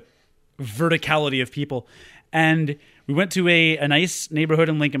there's such a verticality of people. And we went to a nice neighborhood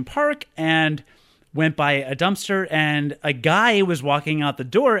in Lincoln Park and went by a dumpster, and a guy was walking out the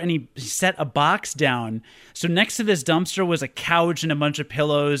door, and he set a box down. So next to this dumpster was a couch and a bunch of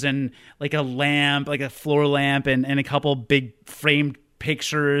pillows and like a lamp, like a floor lamp, and a couple big framed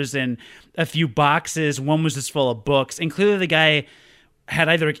pictures and a few boxes. One was just full of books. And clearly the guy had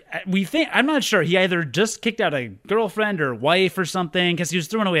I'm not sure, he either just kicked out a girlfriend or wife or something, because he was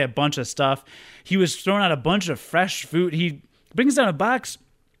throwing away a bunch of stuff. He was throwing out a bunch of fresh food. He brings down a box,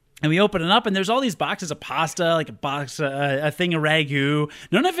 and we open it up, and there's all these boxes of pasta, like a thing of ragu.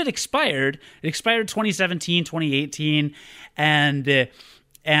 None of it expired. It expired 2017, 2018, and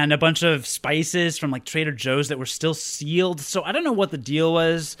a bunch of spices from like Trader Joe's that were still sealed. So I don't know what the deal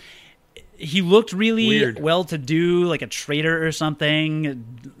was. He looked really well-to-do, like a trader or something.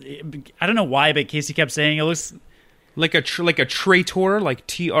 I don't know why, but Casey kept saying it looks like a traitor, like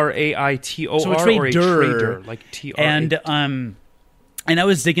TRAITOR, so or a trader, like TRA. And And I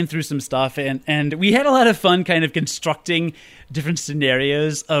was digging through some stuff, and we had a lot of fun kind of constructing different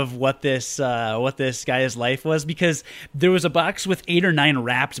scenarios of what this guy's life was, because there was a box with 8 or 9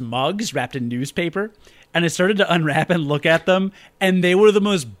 wrapped mugs wrapped in newspaper, and I started to unwrap and look at them, and they were the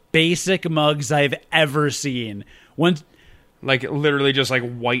most basic mugs I've ever seen. One, like literally just like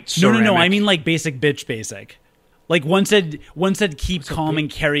white ceramic. No. I mean like basic. Like one said keep calm and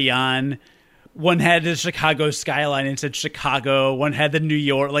carry on. One had the Chicago skyline and said Chicago. One had the New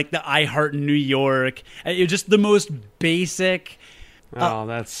York, like the I Heart New York. It was just the most basic.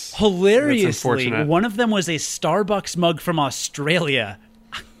 That's hilariously. That's unfortunate. One of them was a Starbucks mug from Australia,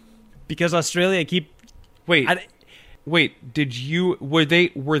 because Australia Wait, did you were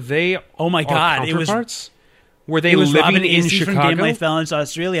they Oh my God! It was. Were they it was living Rob in AC Chicago? From Game Life Balance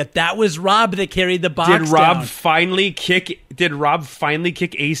Australia. That was Rob that carried the box. Did Rob down. finally kick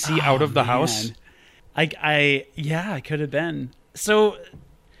AC out of the house? I could have been. So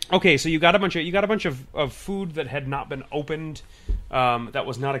okay, so you got a bunch of food that had not been opened, that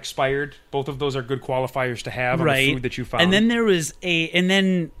was not expired. Both of those are good qualifiers to have on the food that you found. And then there was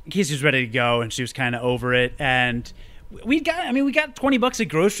Casey was ready to go, and she was kind of over it, and we got $20 at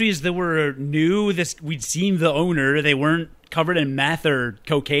groceries that were new. We'd seen the owner. They weren't covered in meth or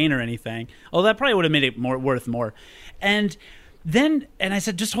cocaine or anything. Although that probably would have made it worth more. And I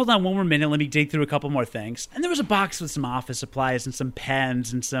said, just hold on one more minute. Let me dig through a couple more things. And there was a box with some office supplies and some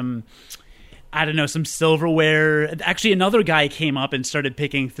pens and some silverware. Actually, another guy came up and started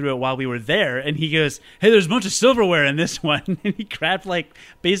picking through it while we were there. And he goes, hey, there's a bunch of silverware in this one. And he grabbed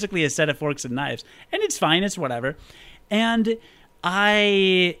basically a set of forks and knives. And it's fine. It's whatever. And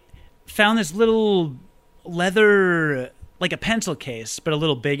I found this little leather, like a pencil case, but a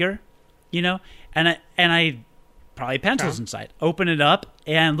little bigger, and I probably pencils inside. Open it up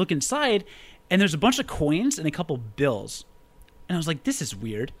and look inside, and there's a bunch of coins and a couple bills. And I was like, this is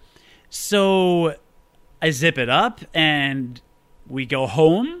weird. So I zip it up and we go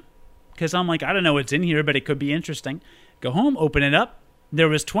home, because I'm like, I don't know what's in here, but it could be interesting. Go home, open it up. There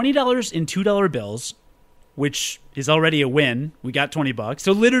was $20 in $2 bills, which is already a win. We got $20.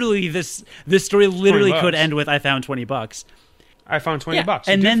 So literally this story literally could end with I found $20. I found $20.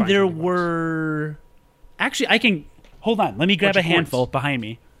 And then there were... Actually, I can... Hold on. Let me grab a handful behind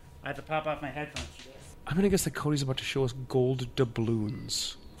me. I have to pop off my headphones for this. I'm going to guess that Cody's about to show us gold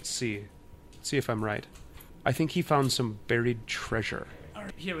doubloons. Let's see if I'm right. I think he found some buried treasure. All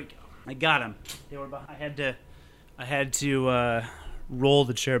right, here we go. I got them. They were I had to roll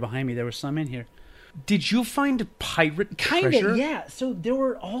the chair behind me. There was some in here. Did you find pirate treasure? Kinda, yeah. So there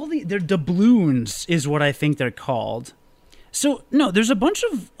were they're doubloons is what I think they're called. So, no, there's a bunch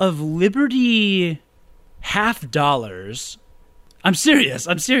of Liberty $half. I'm serious.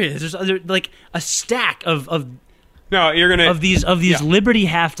 There's like a stack of no, you're gonna of these Liberty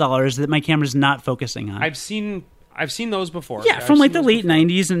 $half that my camera's not focusing on. I've seen those before. Yeah, from like the late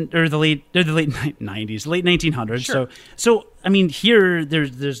 90s or the late 90s, late 1900s. Sure. So I mean, here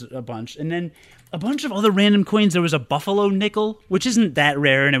there's a bunch, and then a bunch of other random coins. There was a buffalo nickel, which isn't that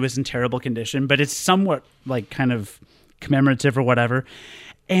rare, and it was in terrible condition, but it's somewhat like kind of commemorative or whatever.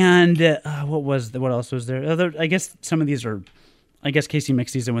 And what else was there? I guess some of these are. I guess Casey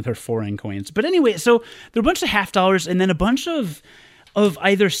mixed these in with her foreign coins. But anyway, so there were a bunch of $half, and then a bunch of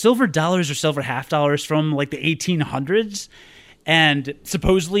either silver dollars or silver $half from like the 1800s. And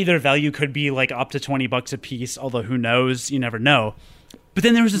supposedly their value could be like up to $20 a piece, although who knows? You never know. But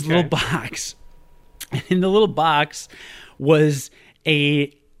then there was this little box. And in the little box was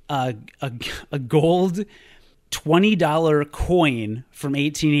a gold $20 coin from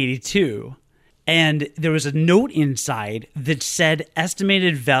 1882. And there was a note inside that said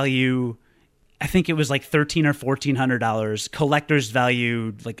estimated value, I think it was like $1,300 or $1,400. Collector's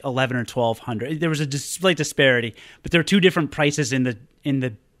value like $1,100 or $1,200. There was a slight disparity, but there were two different prices in the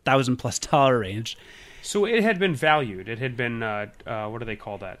 $1,000+ range. So it had been valued. It had been what do they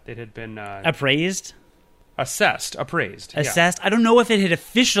call that? It had been appraised. Appraised. Yeah. I don't know if it had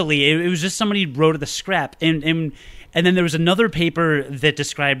officially. It was just somebody wrote the scrap, and then there was another paper that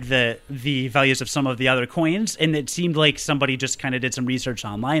described the values of some of the other coins, and it seemed like somebody just kind of did some research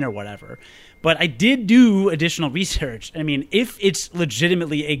online or whatever. But I did do additional research. I mean, if it's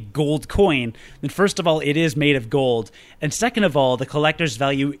legitimately a gold coin, then first of all, it is made of gold, and second of all, the collector's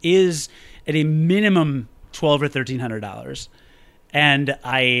value is at a minimum $1,200 or $1,300. And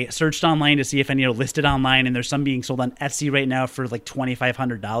I searched online to see if any are listed online, and there's some being sold on Etsy right now for like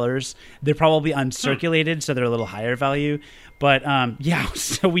 $2,500. They're probably uncirculated, so they're a little higher value. But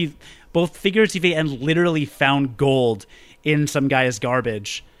so we both figuratively and literally found gold in some guy's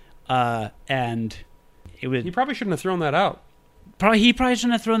garbage, and it was. You probably shouldn't have thrown that out. He probably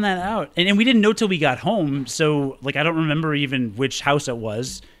shouldn't have thrown that out. And we didn't know till we got home, so like I don't remember even which house it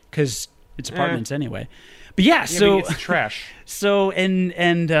was because it's apartments anyway. But so it's trash. So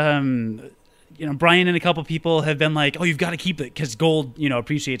Brian and a couple people have been like, "Oh, you've got to keep it because gold,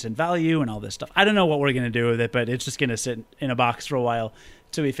 appreciates in value and all this stuff." I don't know what we're gonna do with it, but it's just gonna sit in a box for a while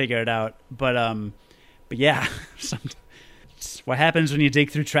till we figure it out. But yeah, it's what happens when you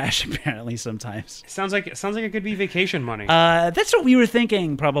dig through trash. Apparently, sometimes sounds like it could be vacation money. That's what we were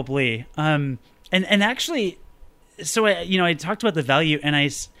thinking, probably. And actually, so I talked about the value, and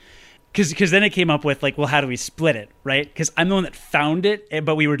because then it came up with like, well, how do we split it, right? Because I'm the one that found it,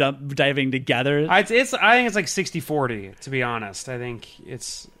 but we were diving together. I think it's like 60-40, to be honest. I think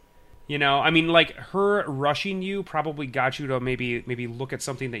it's, like her rushing you probably got you to maybe look at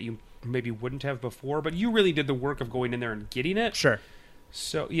something that you maybe wouldn't have before, but you really did the work of going in there and getting it. Sure.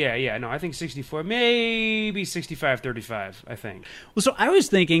 So, no, I think 64, maybe 65-35, I think. Well, so I was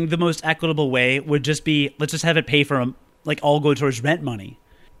thinking the most equitable way would just be, let's just have it pay for, all go towards rent money.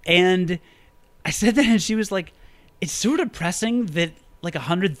 And I said that, and she was like, it's sort of depressing that like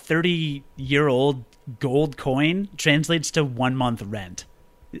 130-year-old gold coin translates to 1 month rent.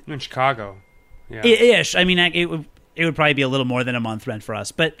 In Chicago. Yeah. Ish. I mean, it would probably be a little more than a month rent for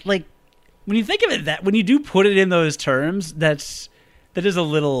us. But like, when you think of it, when you do put it in those terms, that is a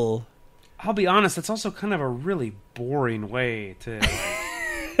little... I'll be honest, that's also kind of a really boring way to...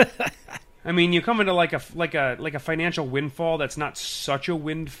 I mean, you come into like a financial windfall that's not such a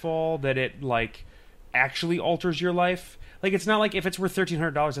windfall that it like actually alters your life. Like, it's not like if it's worth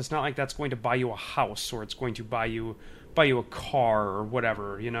 $1,300, it's not like that's going to buy you a house or it's going to buy you a car or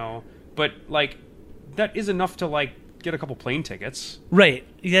whatever, But like, that is enough to like get a couple plane tickets. Right,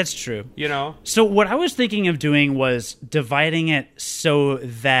 that's true. So what I was thinking of doing was dividing it so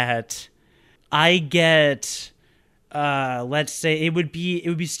that I get. Let's say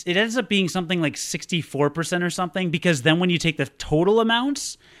it ends up being something like 64% or something, because then when you take the total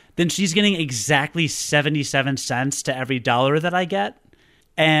amounts, then she's getting exactly 77 cents to every dollar that I get.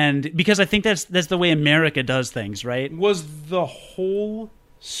 And because I think that's the way America does things, right? Was the whole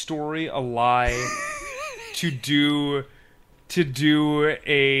story a lie to do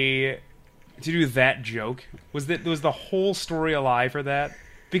that joke? Was the whole story a lie for that?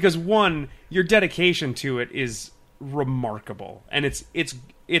 Because one, your dedication to it is remarkable, and it's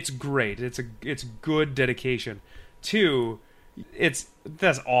great. It's good dedication. Two,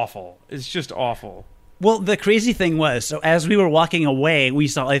 that's awful. It's just awful. Well, the crazy thing was, so as we were walking away, we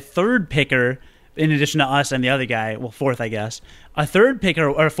saw a third picker, in addition to us and the other guy, well, fourth, I guess, a third picker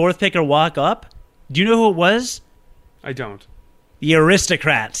or a fourth picker walk up. Do you know who it was? I don't. The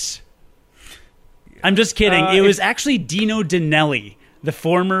Aristocrats. I'm just kidding. It was actually Dino Danelli, the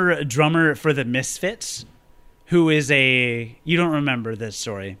former drummer for the Misfits. Who is you don't remember this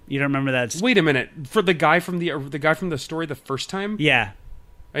story. You don't remember that. Wait a minute. For the guy from the story the first time? Yeah.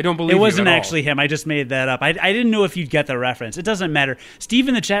 I don't believe it wasn't you at actually all. him. I just made that up. I didn't know if you'd get the reference. It doesn't matter. Steve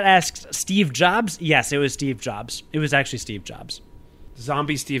in the chat asks, Steve Jobs? Yes, it was Steve Jobs. It was actually Steve Jobs.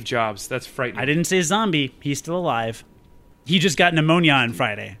 Zombie Steve Jobs. That's frightening. I didn't say zombie. He's still alive. He just got pneumonia on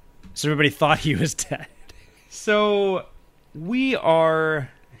Friday. So everybody thought he was dead. So we are...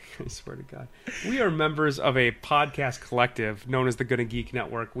 I swear to God. We are members of a podcast collective known as the Gonna Geek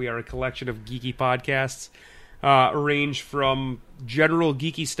Network. We are a collection of geeky podcasts, range from general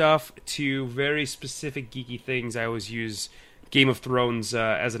geeky stuff to very specific geeky things. I always use Game of Thrones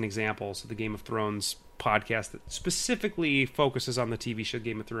as an example. So the Game of Thrones podcast that specifically focuses on the TV show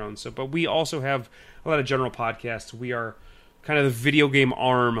Game of Thrones. But we also have a lot of general podcasts. We are kind of the video game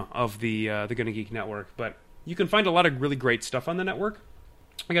arm of the Gonna Geek Network. But you can find a lot of really great stuff on the network.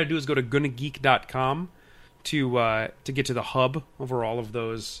 All you got to do is go to gonnageek.com to get to the hub of where all of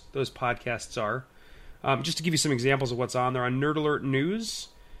those podcasts are. Just to give you some examples of what's on there, on Nerd Alert News,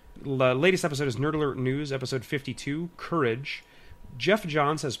 the latest episode is Nerd Alert News, episode 52, Courage. Jeff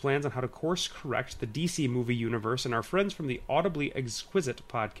Johns has plans on how to course correct the DC movie universe, and our friends from the Audibly Exquisite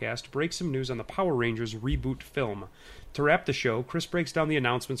podcast break some news on the Power Rangers reboot film. To wrap the show, Chris breaks down the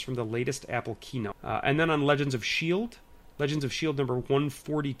announcements from the latest Apple keynote. And then on Legends of S.H.I.E.L.D., Legends of S.H.I.E.L.D. number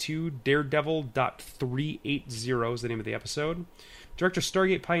 142, Daredevil.380 is the name of the episode. Director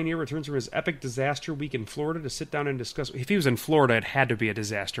Stargate Pioneer returns from his epic disaster week in Florida to sit down and discuss... If he was in Florida, it had to be a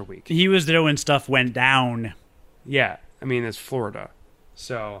disaster week. He was there when stuff went down. Yeah, I mean, it's Florida.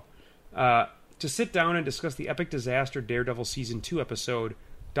 So, to sit down and discuss the epic disaster Daredevil Season 2 episode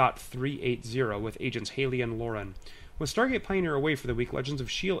 .380 with agents Haley and Lauren. With Stargate Pioneer away for the week, Legends of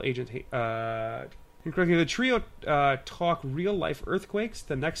S.H.I.E.L.D. agent... Incorrectly, the trio talk real-life earthquakes,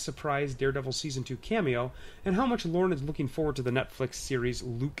 the next surprise Daredevil Season 2 cameo, and how much Lauren is looking forward to the Netflix series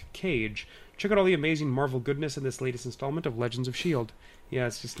Luke Cage. Check out all the amazing Marvel goodness in this latest installment of Legends of S.H.I.E.L.D. Yeah,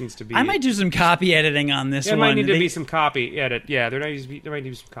 it just needs to be... I might do some copy editing on this one. There might need to be some copy edit. Yeah, there might need to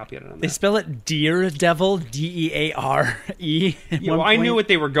be some copy edit on that. They spell it Daredevil, D-E-A-R-E. Yeah, well, I knew what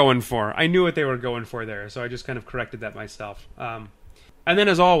they were going for. I knew what they were going for there, so I just kind of corrected that myself. And then,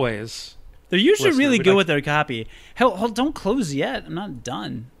 as always... They're usually really good with their copy. Hell, don't close yet. I'm not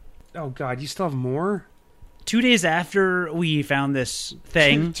done. Oh, God, you still have more? 2 days after we found this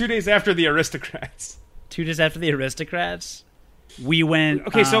thing... 2 days after the Aristocrats. 2 days after the Aristocrats, we went...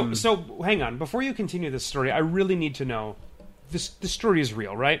 Okay, so hang on. Before you continue this story, I really need to know... This story is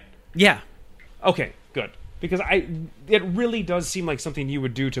real, right? Yeah. Okay, good. Because it really does seem like something you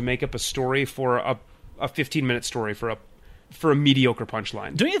would do to make up a story for a 15-minute story for a mediocre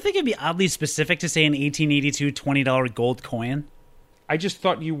punchline. Don't you think it'd be oddly specific to say an 1882 $20 gold coin? I just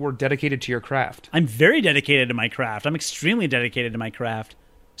thought you were dedicated to your craft. I'm very dedicated to my craft. I'm extremely dedicated to my craft.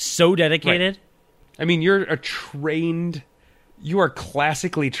 So dedicated. Right. I mean, you're you are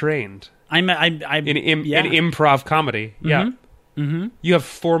classically trained. I'm in improv comedy. Mm-hmm. Yeah. Mm-hmm. You have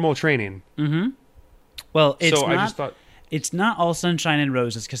formal training. Mm-hmm. Well, I just thought... It's not all sunshine and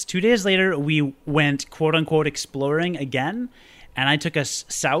roses, because 2 days later we went quote-unquote exploring again, and I took us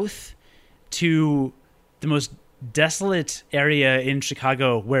south to the most desolate area in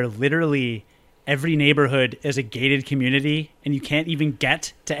Chicago where literally every neighborhood is a gated community and you can't even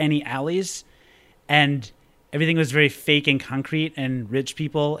get to any alleys, and everything was very fake and concrete and rich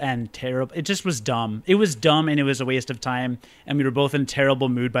people and terrible. It just was dumb. It was dumb and it was a waste of time, and we were both in terrible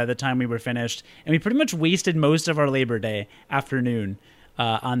mood by the time we were finished, and we pretty much wasted most of our Labor Day afternoon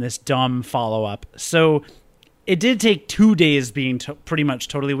on this dumb follow-up. So it did take 2 days being pretty much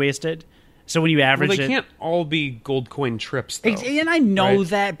totally wasted. So when you average they can't all be gold coin trips, though. And I know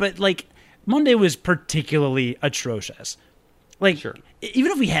that, but like Monday was particularly atrocious. Like, sure.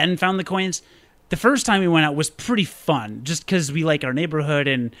 Even if we hadn't found the coins, the first time we went out was pretty fun, just because we like our neighborhood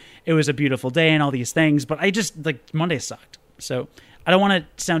and it was a beautiful day and all these things. But Monday sucked. So I don't want to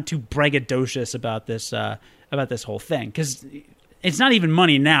sound too braggadocious about this whole thing, because it's not even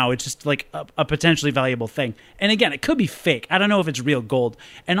money now. It's just like a potentially valuable thing. And again, it could be fake. I don't know if it's real gold.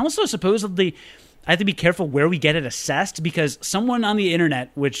 And also, supposedly, I have to be careful where we get it assessed, because someone on the internet,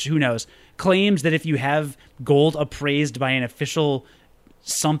 which who knows, claims that if you have gold appraised by an official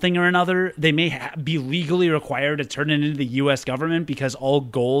something or another, they may be legally required to turn it into the U.S. government, because all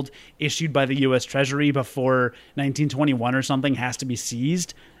gold issued by the U.S. Treasury before 1921 or something has to be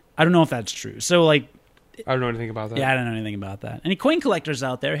seized. I don't know if that's true. So, like, I don't know anything about that. Yeah, I don't know anything about that. Any coin collectors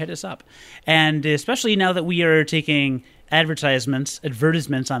out there, hit us up. And especially now that we are taking advertisements on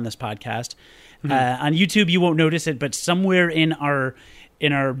this podcast. Mm-hmm. On YouTube, you won't notice it, but somewhere in our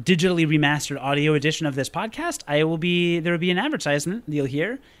digitally remastered audio edition of this podcast, there will be an advertisement you'll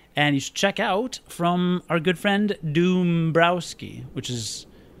hear, and you should check out from our good friend Doombrowski, which is,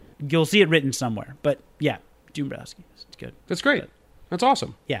 you'll see it written somewhere. But yeah, Doombrowski. It's good. That's great. That's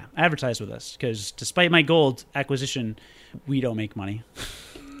awesome. Yeah, advertise with us, because despite my gold acquisition, we don't make money.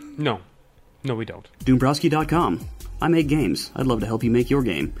 No, we don't. Doombrowski.com. I make games. I'd love to help you make your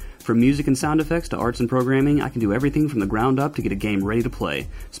game. From music and sound effects to arts and programming, I can do everything from the ground up to get a game ready to play.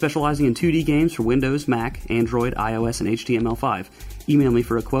 Specializing in 2D games for Windows, Mac, Android, iOS, and HTML5. Email me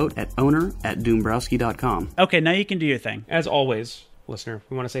for a quote at owner@doombrowski.com. Okay, now you can do your thing. As always, listener,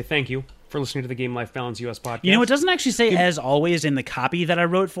 we want to say thank you for listening to the Game Life Balance US podcast. You know, it doesn't actually say as always in the copy that I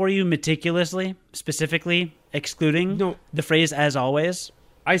wrote for you meticulously, specifically excluding the phrase as always.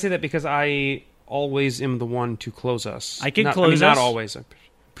 I say that because I always am the one to close us. I could close us. Not always,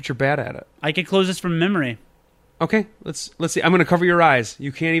 but you're bad at it. I could close us from memory. Okay, let's see. I'm going to cover your eyes.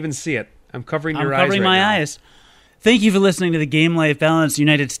 You can't even see it. I'm covering your eyes. I'm covering my eyes. Thank you for listening to the Game Life Balance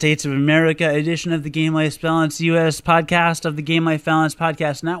United States of America edition of the Game Life Balance US podcast of the Game Life Balance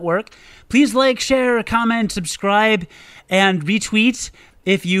Podcast Network. Please like, share, comment, subscribe, and retweet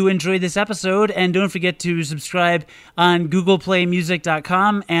if you enjoyed this episode. And don't forget to subscribe on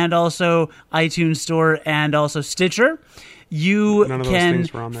GooglePlayMusic.com and also iTunes Store and also Stitcher. You can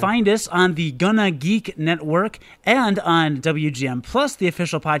find us on the Gonna Geek Network and on WGN Plus, the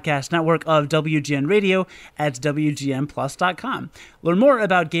official podcast network of WGN Radio, at WGNplus.com. Learn more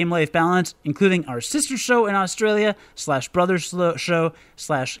about Game Life Balance, including our sister show in Australia, /brother show,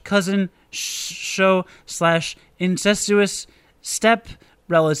 /cousin show, /incestuous step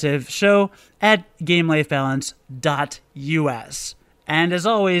relative show at GameLifeBalance.us. And as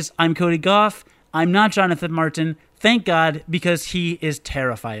always, I'm Cody Goff. I'm not Jonathan Martin. Thank God, because he is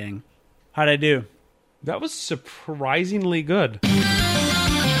terrifying. How'd I do? That was surprisingly good.